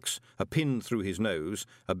dreadlocks, a pin through his nose,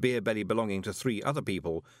 a beer belly belonging to 3 other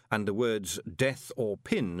people, and the words death or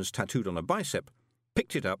pins tattooed on a bicep,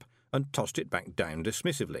 picked it up and tossed it back down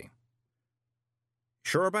dismissively.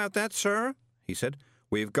 "Sure about that, sir?" he said.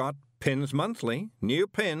 "We've got Pins Monthly, new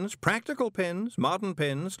pins, practical pins, modern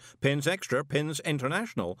pins, Pins Extra, Pins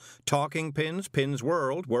International, Talking Pins, Pins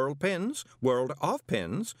World, World Pins, World of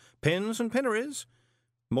Pins, Pins and Pinneries."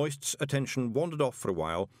 Moist's attention wandered off for a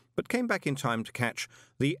while, but came back in time to catch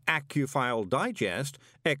the Accuphile Digest,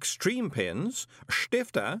 Extreme Pins,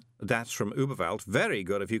 Stifter, that's from Uberwald, very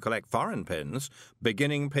good if you collect foreign pins,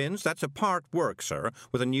 Beginning Pins, that's a part work, sir,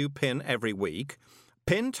 with a new pin every week,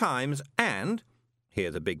 Pin Times, and, here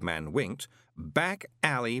the big man winked, Back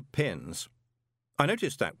Alley Pins. "I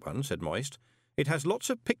noticed that one," said Moist. "It has lots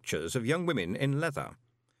of pictures of young women in leather."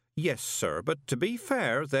 "Yes, sir, but to be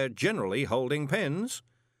fair, they're generally holding pins."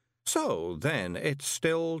 "So, then, it's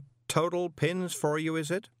still Total Pins for you, is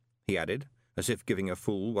it?" he added, as if giving a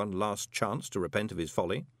fool one last chance to repent of his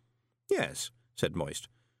folly. "Yes," said Moist.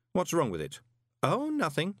 "What's wrong with it?" "Oh,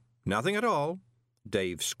 nothing. Nothing at all."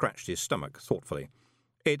 Dave scratched his stomach thoughtfully.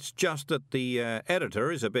 "It's just that the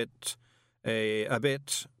editor is a bit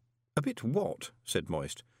what?" said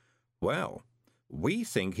Moist. "Well, we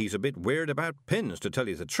think he's a bit weird about pins, to tell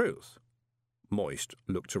you the truth." Moist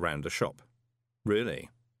looked around the shop.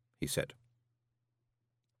 "Really?" he said.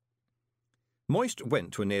 Moist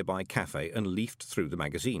went to a nearby cafe and leafed through the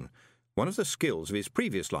magazine. One of the skills of his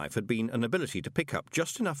previous life had been an ability to pick up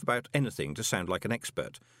just enough about anything to sound like an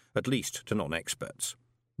expert, at least to non-experts.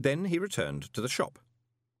 Then he returned to the shop.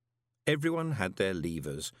 Everyone had their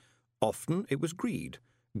levers. Often it was greed.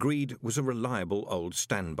 Greed was a reliable old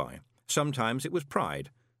standby. Sometimes it was pride.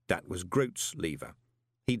 That was Groat's lever.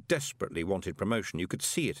 He desperately wanted promotion. You could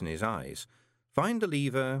see it in his eyes. Find a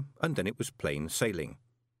lever, and then it was plain sailing.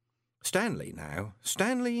 Stanley, now.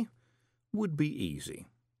 Stanley would be easy.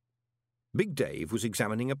 Big Dave was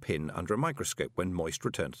examining a pin under a microscope when Moist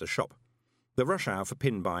returned to the shop. The rush hour for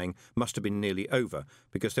pin buying must have been nearly over,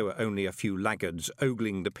 because there were only a few laggards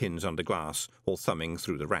ogling the pins under glass or thumbing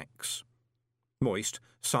through the racks. Moist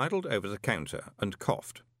sidled over the counter and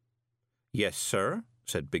coughed. "Yes, sir,"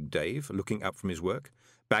 said Big Dave, looking up from his work.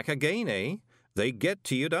 "Back again, eh? They get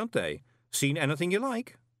to you, don't they? Seen anything you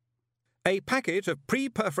like?" "A packet of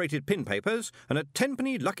pre-perforated pin papers and a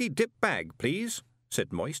 10-penny lucky dip bag, please,"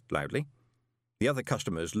 said Moist loudly. The other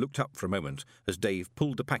customers looked up for a moment as Dave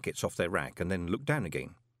pulled the packets off their rack and then looked down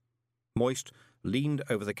again. Moist leaned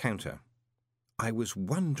over the counter. "I was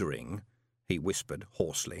wondering," he whispered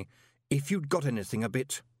hoarsely, "if you'd got anything a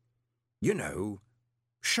bit,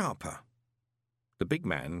 sharper." The big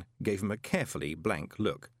man gave him a carefully blank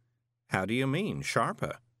look. "How do you mean,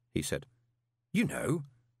 sharper?" he said. "You know,"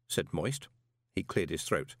 said Moist. He cleared his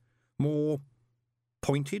throat. "More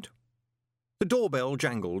pointed?" The doorbell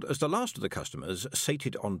jangled as the last of the customers,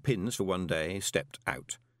 sated on pins for one day, stepped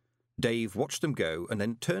out. Dave watched them go and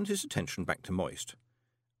then turned his attention back to Moist.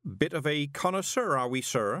 "Bit of a connoisseur, are we,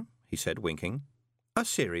 sir?" he said, winking. "A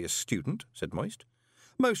serious student," said Moist.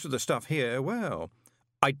 "Most of the stuff here, well—"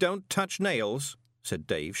 "I don't touch nails," said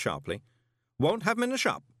Dave sharply. "Won't have 'em in the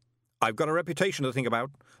shop. I've got a reputation to think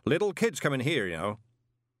about. Little kids come in here, you know."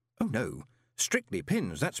 "Oh, no, strictly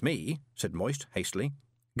pins, that's me," said Moist hastily.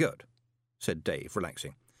 "Good," said Dave,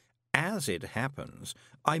 relaxing. "As it happens,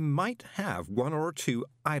 I might have 1 or 2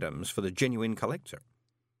 items for the genuine collector."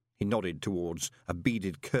 He nodded towards a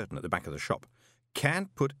beaded curtain at the back of the shop.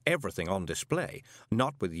 "Can't put everything on display.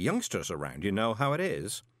 Not with youngsters around, you know how it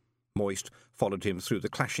is." Moist followed him through the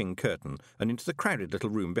clashing curtain and into the crowded little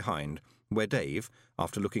room behind, where Dave,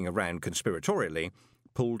 after looking around conspiratorially,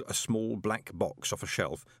 pulled a small black box off a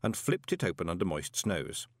shelf and flipped it open under Moist's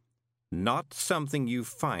nose. "Not something you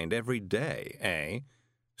find every day, eh?"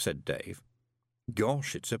 said Dave.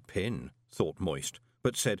 "Gosh, it's a pin," thought Moist,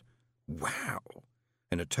 but said, "Wow,"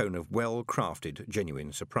 in a tone of well-crafted,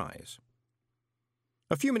 genuine surprise.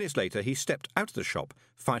 A few minutes later he stepped out of the shop,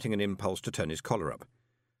 fighting an impulse to turn his collar up.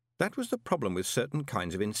 That was the problem with certain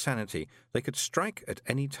kinds of insanity. They could strike at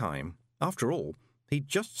any time. After all, He'd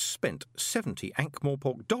just spent 70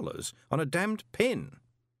 Ankh-Morpork dollars on a damned pin.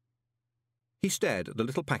 He stared at the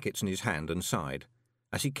little packets in his hand and sighed.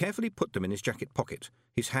 As he carefully put them in his jacket pocket,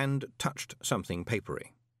 his hand touched something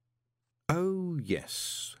papery. Oh,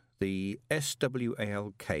 yes, the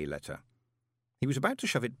SWALK letter. He was about to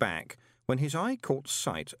shove it back when his eye caught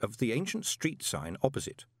sight of the ancient street sign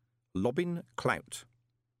opposite, Lobbin Clout.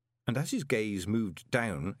 And as his gaze moved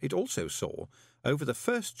down, it also saw, over the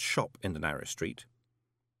first shop in the narrow street,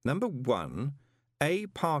 Number 1, A.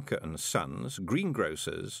 Parker and Sons,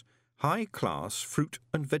 Greengrocers, High-Class Fruit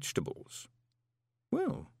and Vegetables.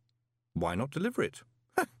 Well, why not deliver it?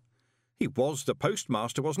 He was the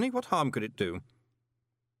postmaster, wasn't he? What harm could it do?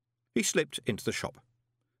 He slipped into the shop.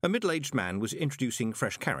 A middle-aged man was introducing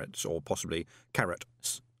fresh carrots, or possibly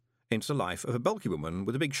carrots, into the life of a bulky woman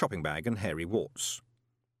with a big shopping bag and hairy warts.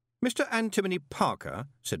 "Mr. Antimony Parker,"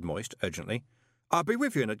 said Moist urgently. "I'll be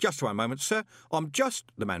with you in just one moment, sir.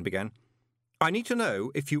 The man began. "I need to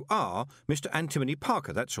know if you are Mr. Antimony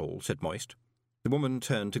Parker, that's all," said Moist. The woman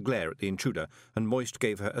turned to glare at the intruder, and Moist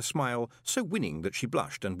gave her a smile so winning that she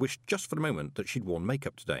blushed and wished just for a moment that she'd worn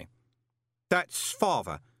makeup today. "That's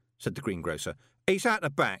father," said the greengrocer. "He's out the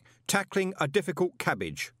back, tackling a difficult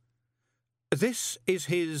cabbage." "This is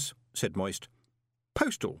his," said Moist,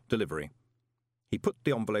 "postal delivery." He put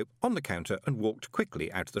the envelope on the counter and walked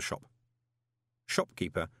quickly out of the shop.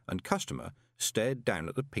 Shopkeeper and customer stared down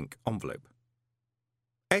at the pink envelope.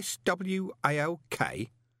 "SWALK?"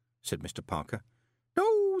 said Mr. Parker.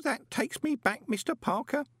 "Oh, that takes me back, Mr.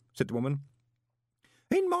 Parker," said the woman.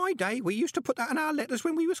 "In my day we used to put that in our letters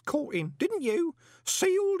when we was courting, didn't you?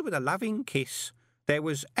 Sealed with a loving kiss. There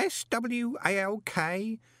was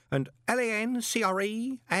SWALK and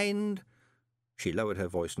LANCRE and—" She lowered her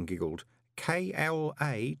voice and giggled.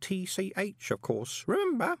 "KLATCH, of course,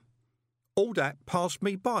 remember?" "All that passed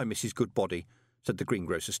me by, Mrs. Goodbody," said the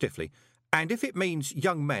greengrocer stiffly. "And if it means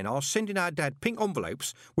young men are sending our dad pink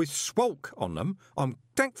envelopes with SWALK on them, I'm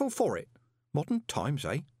thankful for it. Modern times,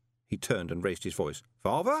 eh?" He turned and raised his voice.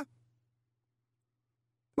 "Father?"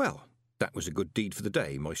 Well, that was a good deed for the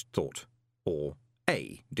day, Moist thought. Or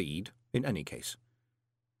a deed, in any case.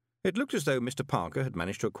 It looked as though Mr. Parker had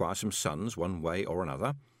managed to acquire some sons one way or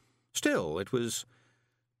another. Still, it was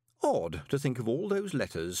odd to think of all those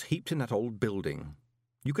letters heaped in that old building.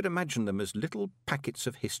 You could imagine them as little packets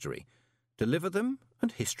of history. Deliver them,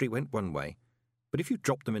 and history went one way. But if you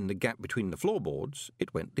dropped them in the gap between the floorboards,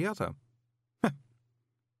 it went the other.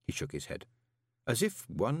 He shook his head, as if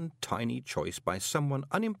one tiny choice by someone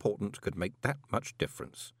unimportant could make that much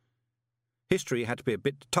difference. History had to be a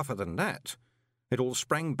bit tougher than that. It all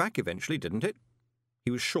sprang back eventually, didn't it?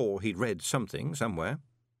 He was sure he'd read something somewhere.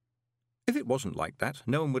 If it wasn't like that,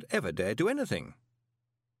 no one would ever dare do anything.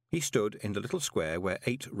 He stood in the little square where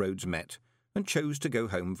 8 roads met, and chose to go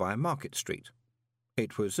home via Market Street.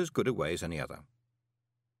 It was as good a way as any other.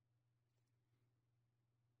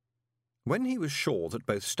 When he was sure that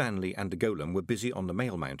both Stanley and the golem were busy on the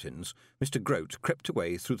mail mountains, Mr. Grote crept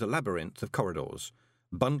away through the labyrinth of corridors.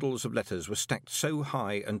 Bundles of letters were stacked so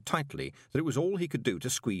high and tightly that it was all he could do to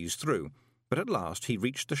squeeze through, but at last he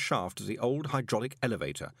reached the shaft of the old hydraulic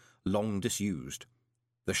elevator, long disused.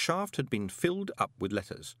 The shaft had been filled up with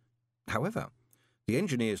letters. However, the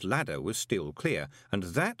engineer's ladder was still clear, and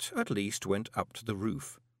that at least went up to the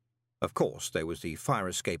roof. Of course, there was the fire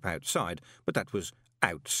escape outside, but that was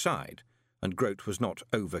outside, and Grote was not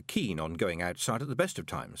over-keen on going outside at the best of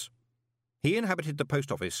times. He inhabited the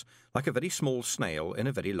post office like a very small snail in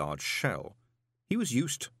a very large shell. He was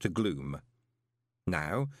used to gloom.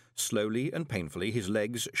 Now, slowly and painfully, his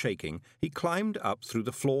legs shaking, he climbed up through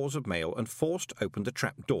the floors of mail and forced open the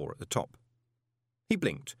trap door at the top. He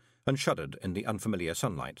blinked and shuddered in the unfamiliar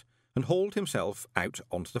sunlight, and hauled himself out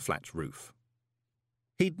onto the flat roof.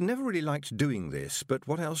 He'd never really liked doing this, but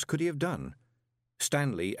what else could he have done?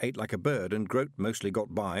 Stanley ate like a bird, and Grote mostly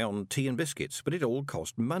got by on tea and biscuits, but it all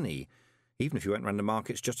cost money, even if you went round the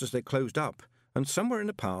markets just as they closed up, and somewhere in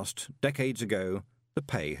the past, decades ago, the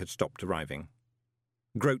pay had stopped arriving.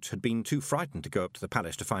 Grote had been too frightened to go up to the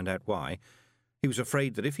palace to find out why. He was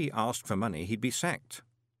afraid that if he asked for money, he'd be sacked.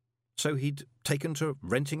 So he'd taken to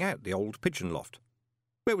renting out the old pigeon loft.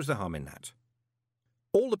 Where was the harm in that?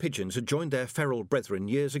 All the pigeons had joined their feral brethren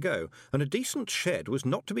years ago, and a decent shed was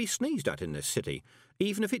not to be sneezed at in this city,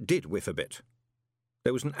 even if it did whiff a bit.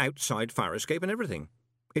 There was an outside fire escape and everything.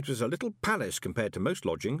 It was a little palace compared to most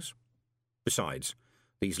lodgings. Besides,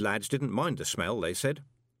 these lads didn't mind the smell, they said.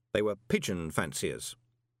 They were pigeon fanciers.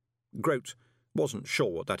 Grote wasn't sure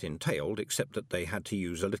what that entailed, except that they had to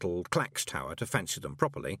use a little clacks tower to fancy them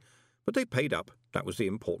properly, but they paid up, that was the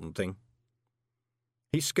important thing.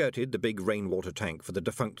 He skirted the big rainwater tank for the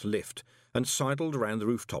defunct lift and sidled around the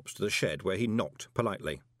rooftops to the shed where he knocked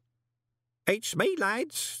politely. "It's me,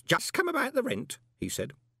 lads. Just come about the rent," he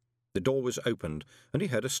said. The door was opened and he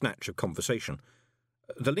heard a snatch of conversation.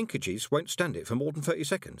 "The linkages won't stand it for more than 30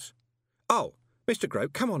 seconds. "Oh, Mr.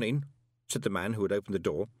 Grote, come on in," said the man who had opened the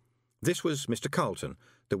door. This was Mr. Carlton,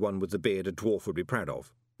 the one with the beard a dwarf would be proud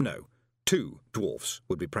of. No, 2 dwarfs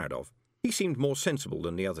would be proud of. He seemed more sensible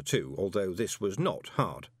than the other 2, although this was not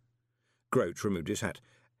hard. Grote removed his hat.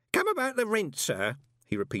 "Come about the rent, sir,"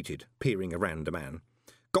 he repeated, peering around the man.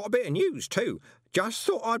 "Got a bit of news, too. Just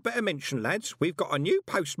thought I'd better mention, lads, we've got a new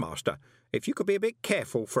postmaster. If you could be a bit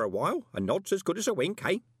careful for a while, a nod's as good as a wink,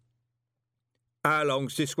 eh?" "How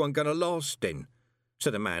long's this one going to last, then?"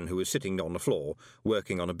 said a man who was sitting on the floor,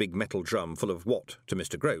 working on a big metal drum full of what, to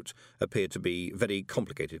Mr. Grote, appeared to be very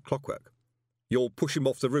complicated clockwork. "You'll push him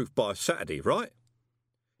off the roof by Saturday, right?"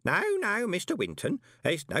 No, Mr. Winton,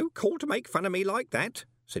 there's no call to make fun of me like that,"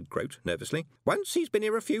 said Grote nervously. "Once he's been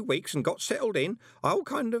here a few weeks and got settled in, I'll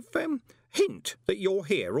kind of, hint that you're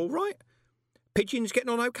here, all right? Pigeons getting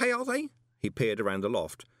on okay, are they?" He peered around the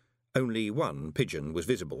loft. Only one pigeon was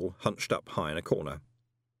visible, hunched up high in a corner.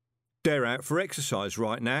 "They're out for exercise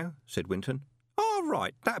right now," said Winton. "Oh,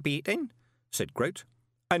 right, that'll be it then," said Grote.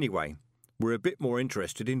 "Anyway, we're a bit more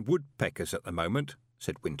interested in woodpeckers at the moment,"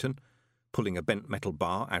 said Winton, pulling a bent metal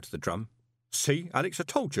bar out of the drum. "See, Alex, I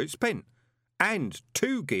told you it's bent. And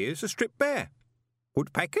 2 gears are stripped bare."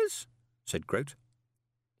 "Woodpeckers?" said Grote.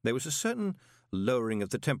 There was a certain lowering of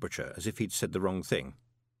the temperature, as if he'd said the wrong thing.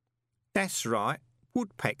 "That's right,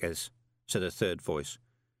 woodpeckers," said a third voice.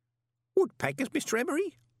 "Woodpeckers, Mr.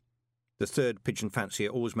 Emery?" The third pigeon fancier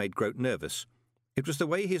always made Grote nervous. It was the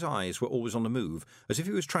way his eyes were always on the move, as if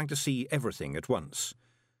he was trying to see everything at once.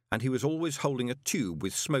 And he was always holding a tube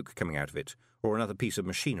with smoke coming out of it, or another piece of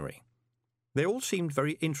machinery. They all seemed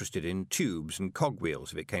very interested in tubes and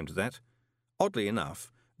cogwheels, if it came to that. Oddly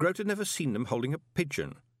enough, Grote had never seen them holding a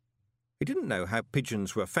pigeon. He didn't know how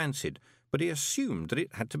pigeons were fancied, but he assumed that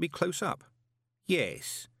it had to be close up.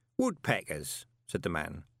 "Yes, woodpeckers," said the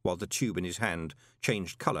man, while the tube in his hand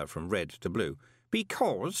changed colour from red to blue.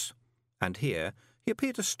 "Because," and here he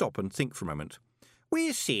appeared to stop and think for a moment,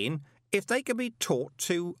 "we're seeing if they can be taught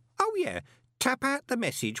to, tap out the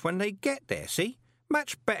message when they get there, see?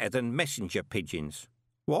 Much better than messenger pigeons."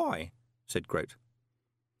 "Why?" said Grote.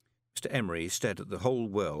 Mr. Emery stared at the whole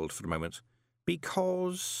world for a moment.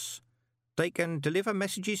 "Because they can deliver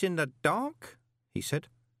messages in the dark," he said.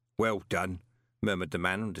 "Well done," murmured the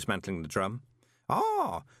man, dismantling the drum.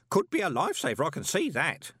 "Ah, could be a lifesaver, I can see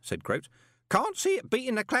that," said Grote. "Can't see it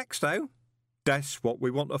beating the clacks, though." "That's what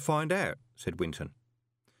we want to find out," said Winton.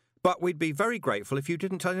 "But we'd be very grateful if you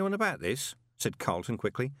didn't tell anyone about this," said Carlton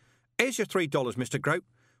quickly. "Here's your $3, Mr. Grote.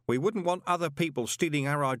 We wouldn't want other people stealing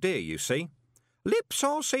our idea, you see." "Lips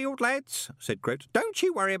are sealed, lads," said Grote. "Don't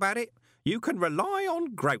you worry about it. You can rely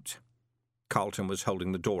on Grote." Carlton was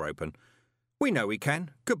holding the door open. "We know we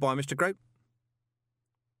can. Goodbye, Mr. Grote."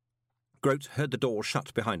 Grote heard the door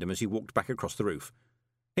shut behind him as he walked back across the roof.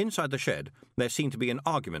 Inside the shed, there seemed to be an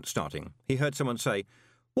argument starting. He heard someone say,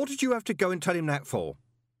 "What did you have to go and tell him that for?"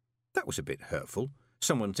 That was a bit hurtful,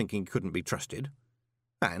 someone thinking he couldn't be trusted.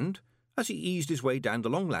 And, as he eased his way down the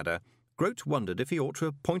long ladder, Grote wondered if he ought to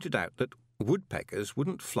have pointed out that woodpeckers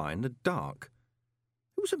wouldn't fly in the dark.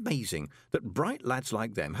 It was amazing that bright lads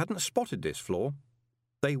like them hadn't spotted this flaw.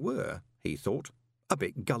 They were, he thought, a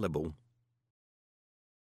bit gullible.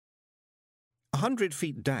 100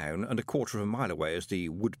 feet down and a quarter of a mile away as the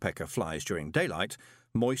woodpecker flies during daylight,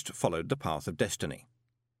 Moist followed the path of destiny.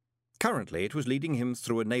 Currently it was leading him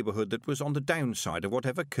through a neighbourhood that was on the downside of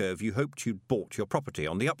whatever curve you hoped you'd bought your property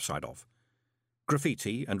on the upside of.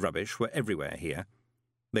 Graffiti and rubbish were everywhere here.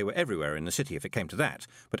 They were everywhere in the city if it came to that,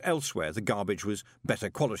 but elsewhere the garbage was better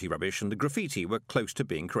quality rubbish and the graffiti were close to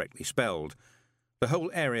being correctly spelled. The whole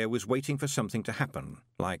area was waiting for something to happen,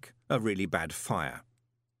 like a really bad fire.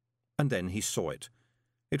 And then he saw it.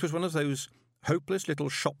 It was one of those hopeless little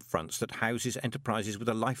shop fronts that houses enterprises with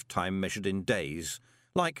a lifetime measured in days,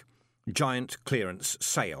 like giant clearance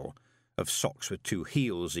sale of socks with 2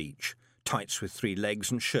 heels each, tights with 3 legs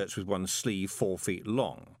and shirts with 1 sleeve 4 feet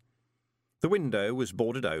long. The window was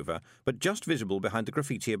boarded over, but just visible behind the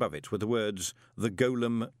graffiti above it were the words, "The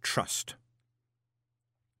Golem Trust."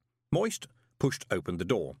 Moist pushed open the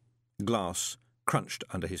door. Glass crunched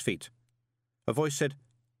under his feet. A voice said,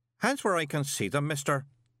 "Hands where I can see them, mister."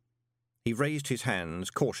 He raised his hands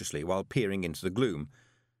cautiously while peering into the gloom.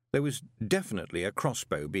 There was definitely a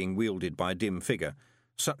crossbow being wielded by a dim figure.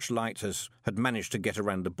 Such light as had managed to get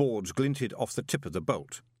around the boards glinted off the tip of the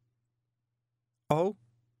bolt. "Oh,"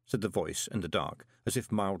 said the voice in the dark, as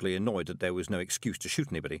if mildly annoyed that there was no excuse to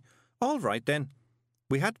shoot anybody. "All right, then.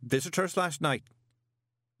 We had visitors last night."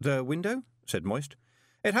 "The window?" said Moist.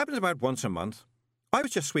 "It happens about once a month. I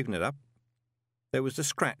was just sweeping it up." There was the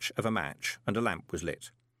scratch of a match, and a lamp was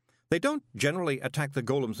lit. "They don't generally attack the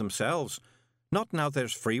golems themselves, not now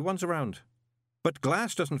there's free ones around. But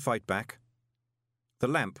glass doesn't fight back." The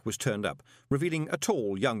lamp was turned up, revealing a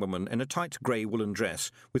tall young woman in a tight grey woolen dress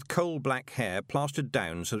with coal-black hair plastered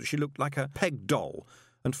down so that she looked like a peg doll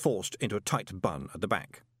and forced into a tight bun at the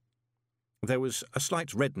back. There was a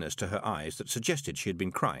slight redness to her eyes that suggested she had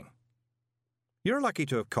been crying. "You're lucky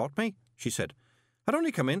to have caught me," she said. "I'd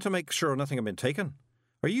only come in to make sure nothing had been taken.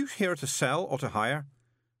 Are you here to sell or to hire?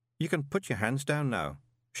 You can put your hands down now,"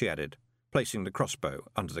 she added, placing the crossbow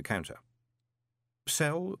under the counter.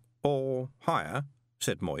 "Sell or hire?"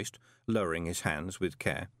 said Moist, lowering his hands with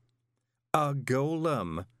care. "A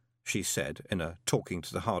golem," she said in a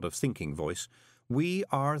talking-to-the-hard-of-thinking voice. "We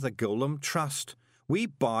are the Golem Trust. We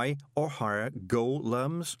buy or hire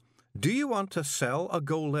golems. Do you want to sell a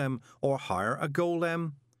golem or hire a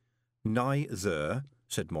golem?" "Neither,"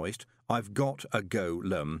 said Moist. "I've got a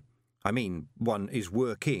golem. I mean, one is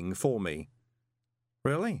working for me."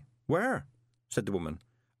 "Really? Where?" said the woman.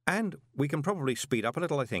 "And we can probably speed up a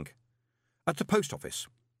little, I think." "At the post office."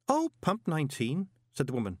 "Oh, Pump 19, said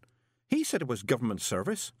the woman. "He said it was government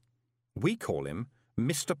service." "We call him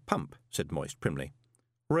Mr. Pump," said Moist primly.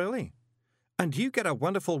 "Really? And you get a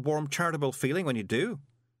wonderful warm charitable feeling when you do?"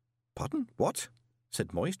 "Pardon? What?"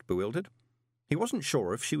 said Moist, bewildered. He wasn't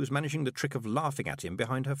sure if she was managing the trick of laughing at him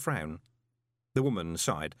behind her frown. The woman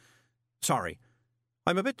sighed. "Sorry,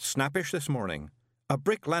 I'm a bit snappish this morning. A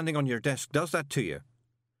brick landing on your desk does that to you.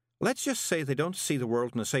 Let's just say they don't see the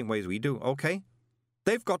world in the same way as we do, okay?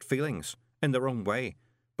 They've got feelings, in their own way,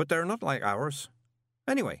 but they're not like ours.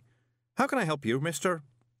 Anyway, how can I help you, Mr.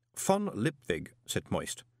 von Lipwig?" said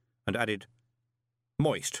Moist, and added,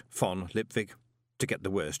 "Moist von Lipwig," to get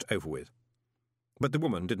the worst over with. But the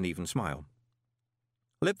woman didn't even smile.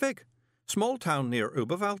 "Lipwig, small town near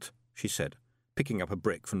Uberwald," she said, picking up a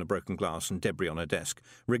brick from the broken glass and debris on her desk,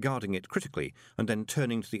 regarding it critically, and then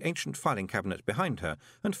turning to the ancient filing cabinet behind her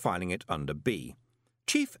and filing it under B.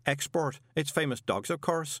 "Chief export, it's famous dogs, of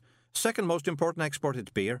course. Second most important export,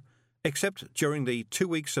 it's beer, except during the 2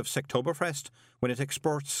 weeks of Sektoberfest, when it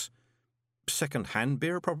exports second-hand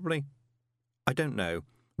beer, probably." "I don't know.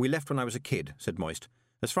 We left when I was a kid," said Moist.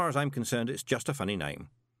 "As far as I'm concerned, it's just a funny name."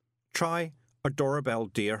 "Try Adorabelle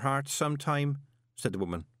Deerheart sometime," said the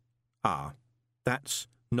woman. "Ah, that's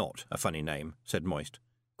not a funny name," said Moist.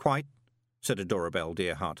 "Quite," said Adorabelle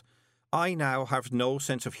Deerheart. "I now have no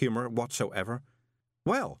sense of humour whatsoever.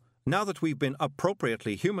 Well, now that we've been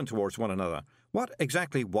appropriately human towards one another, what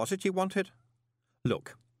exactly was it you wanted?"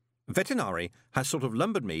 "Look, Veterinary has sort of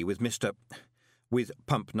lumbered me with with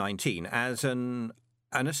Pump 19 as an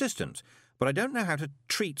assistant, but I don't know how to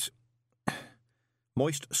treat—"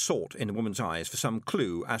 Moist sought in the woman's eyes for some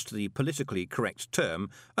clue as to the politically correct term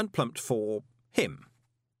and plumped for him.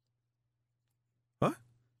 "What?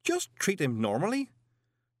 Just treat him normally?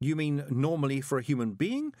 You mean normally for a human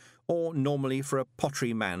being, or normally for a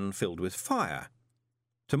pottery man filled with fire?"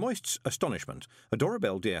 To Moist's astonishment,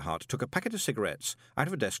 Adorabelle Deerheart took a packet of cigarettes out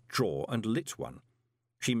of a desk drawer and lit one.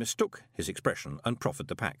 She mistook his expression and proffered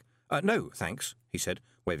the pack. "No, thanks," he said,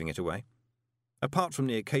 waving it away. Apart from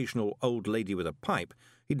the occasional old lady with a pipe,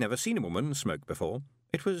 he'd never seen a woman smoke before.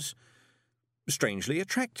 It was strangely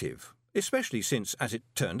attractive, especially since, as it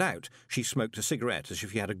turned out, she smoked a cigarette as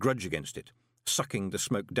if she had a grudge against it, sucking the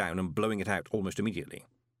smoke down and blowing it out almost immediately.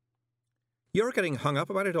 "You're getting hung up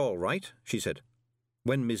about it all right," she said.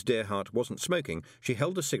 When Miss Deerheart wasn't smoking, she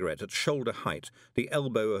held the cigarette at shoulder height, the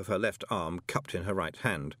elbow of her left arm cupped in her right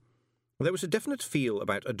hand. There was a definite feel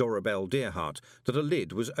about Adorabelle Deerheart that a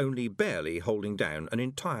lid was only barely holding down an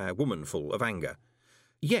entire womanful of anger.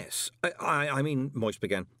 "Yes, I mean," Moist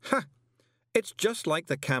began. "Ha! It's just like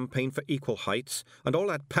the campaign for equal heights and all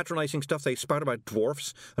that patronising stuff they spout about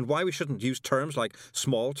dwarfs and why we shouldn't use terms like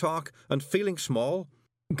small talk and feeling small.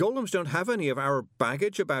 Golems don't have any of our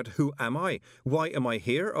baggage about who am I, why am I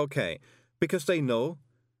here, okay, because they know.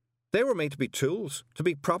 They were made to be tools, to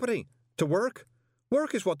be property, to work.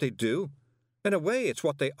 Work is what they do. In a way, it's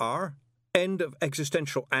what they are. End of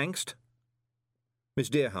existential angst." Miss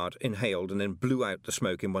Deerheart inhaled and then blew out the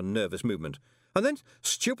smoke in one nervous movement. "And then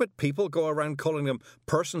stupid people go around calling them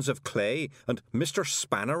persons of clay and Mr.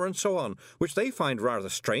 Spanner and so on, which they find rather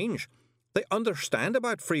strange. They understand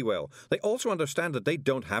about free will. They also understand that they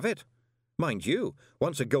don't have it. Mind you,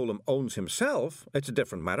 once a golem owns himself, it's a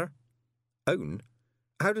different matter." "Own?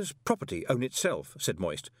 How does property own itself?" said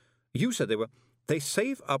Moist. "You said they were—" They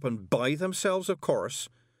save up and buy themselves, of course.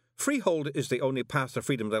 Freehold is the only path to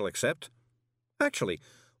freedom they'll accept. Actually,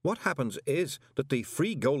 what happens is that the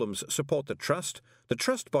free golems support the trust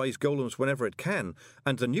buys golems whenever it can,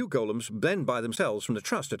 and the new golems then buy themselves from the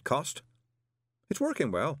trust at cost. It's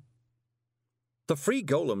working well. The free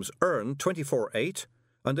golems earn 24/8,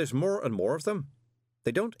 and there's more and more of them.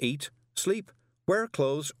 They don't eat, sleep, wear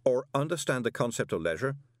clothes, or understand the concept of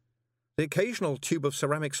leisure. The occasional tube of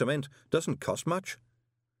ceramic cement doesn't cost much.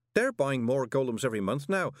 They're buying more golems every month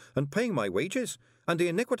now and paying my wages, and the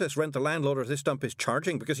iniquitous rent the landlord of this dump is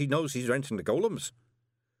charging because he knows he's renting the golems.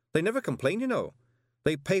 They never complain, you know.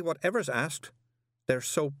 They pay whatever's asked. They're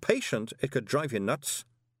so patient it could drive you nuts.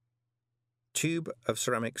 Tube of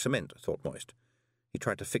ceramic cement, thought Moist. He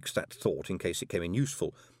tried to fix that thought in case it came in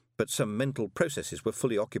useful, but some mental processes were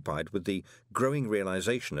fully occupied with the growing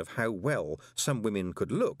realization of how well some women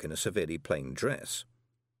could look in a severely plain dress.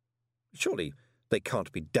 Surely they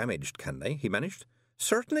can't be damaged, can they? He managed.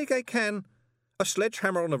 Certainly they can. A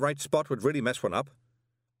sledgehammer on the right spot would really mess one up.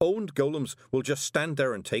 Owned golems will just stand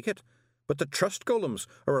there and take it, but the trust golems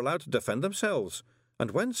are allowed to defend themselves,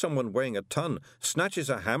 and when someone weighing a ton snatches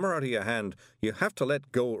a hammer out of your hand, you have to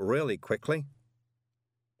let go really quickly.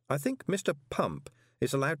 I think Mr. Pump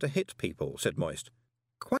is allowed to hit people, said Moist.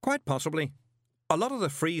 Quite possibly. A lot of the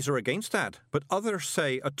frees are against that, but others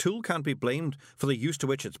say a tool can't be blamed for the use to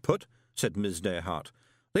which it's put, said Miss Derhart.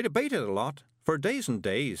 They debate it a lot, for days and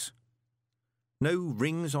days. No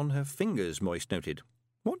rings on her fingers, Moist noted.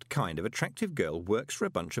 What kind of attractive girl works for a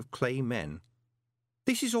bunch of clay men?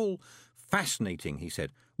 This is all fascinating, he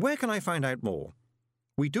said. Where can I find out more?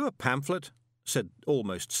 We do a pamphlet, said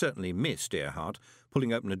almost certainly Miss Derhart,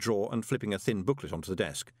 pulling open a drawer and flipping a thin booklet onto the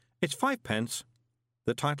desk. It's 5p.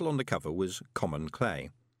 The title on the cover was Common Clay.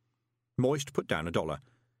 Moist put down $1.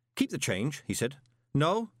 Keep the change, he said.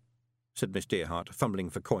 No, said Miss Derhart, fumbling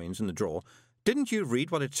for coins in the drawer. Didn't you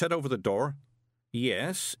read what it said over the door?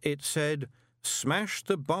 Yes, it said, Smash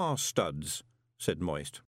the bar studs, said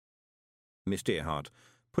Moist. Miss Derhart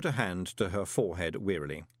put a hand to her forehead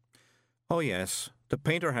wearily. Oh, yes, the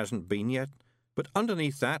painter hasn't been yet, but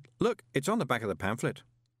underneath that, look, it's on the back of the pamphlet.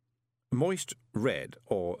 Moist read,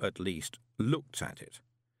 or at least looked at it.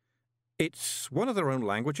 It's one of their own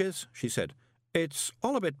languages, she said. It's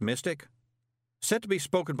all a bit mystic. Said to be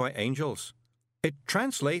spoken by angels. It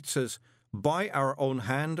translates as, by our own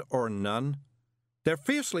hand or none. They're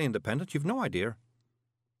fiercely independent, you've no idea.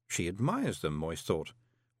 She admires them, Moist thought.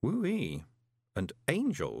 Woo-ee. And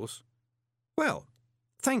angels? Well,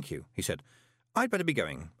 thank you, he said. I'd better be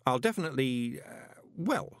going. I'll definitely...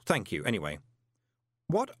 well, thank you, anyway.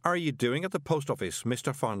 What are you doing at the post office,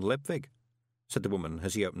 Mr. von Lepvig? Said the woman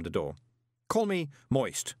as he opened the door. Call me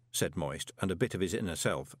Moist, said Moist, and a bit of his inner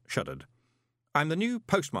self shuddered. I'm the new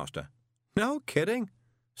postmaster. No kidding,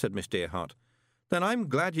 said Miss Derhart. Then I'm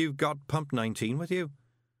glad you've got Pump 19 with you.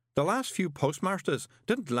 The last few postmasters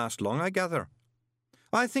didn't last long, I gather.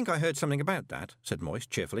 I think I heard something about that, said Moist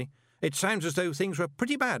cheerfully. It sounds as though things were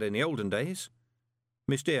pretty bad in the olden days.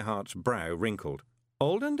 Miss Derhart's brow wrinkled.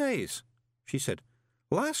 Olden days, she said.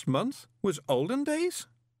 Last month was olden days?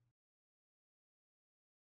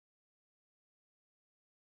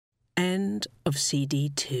 End of CD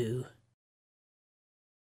 2.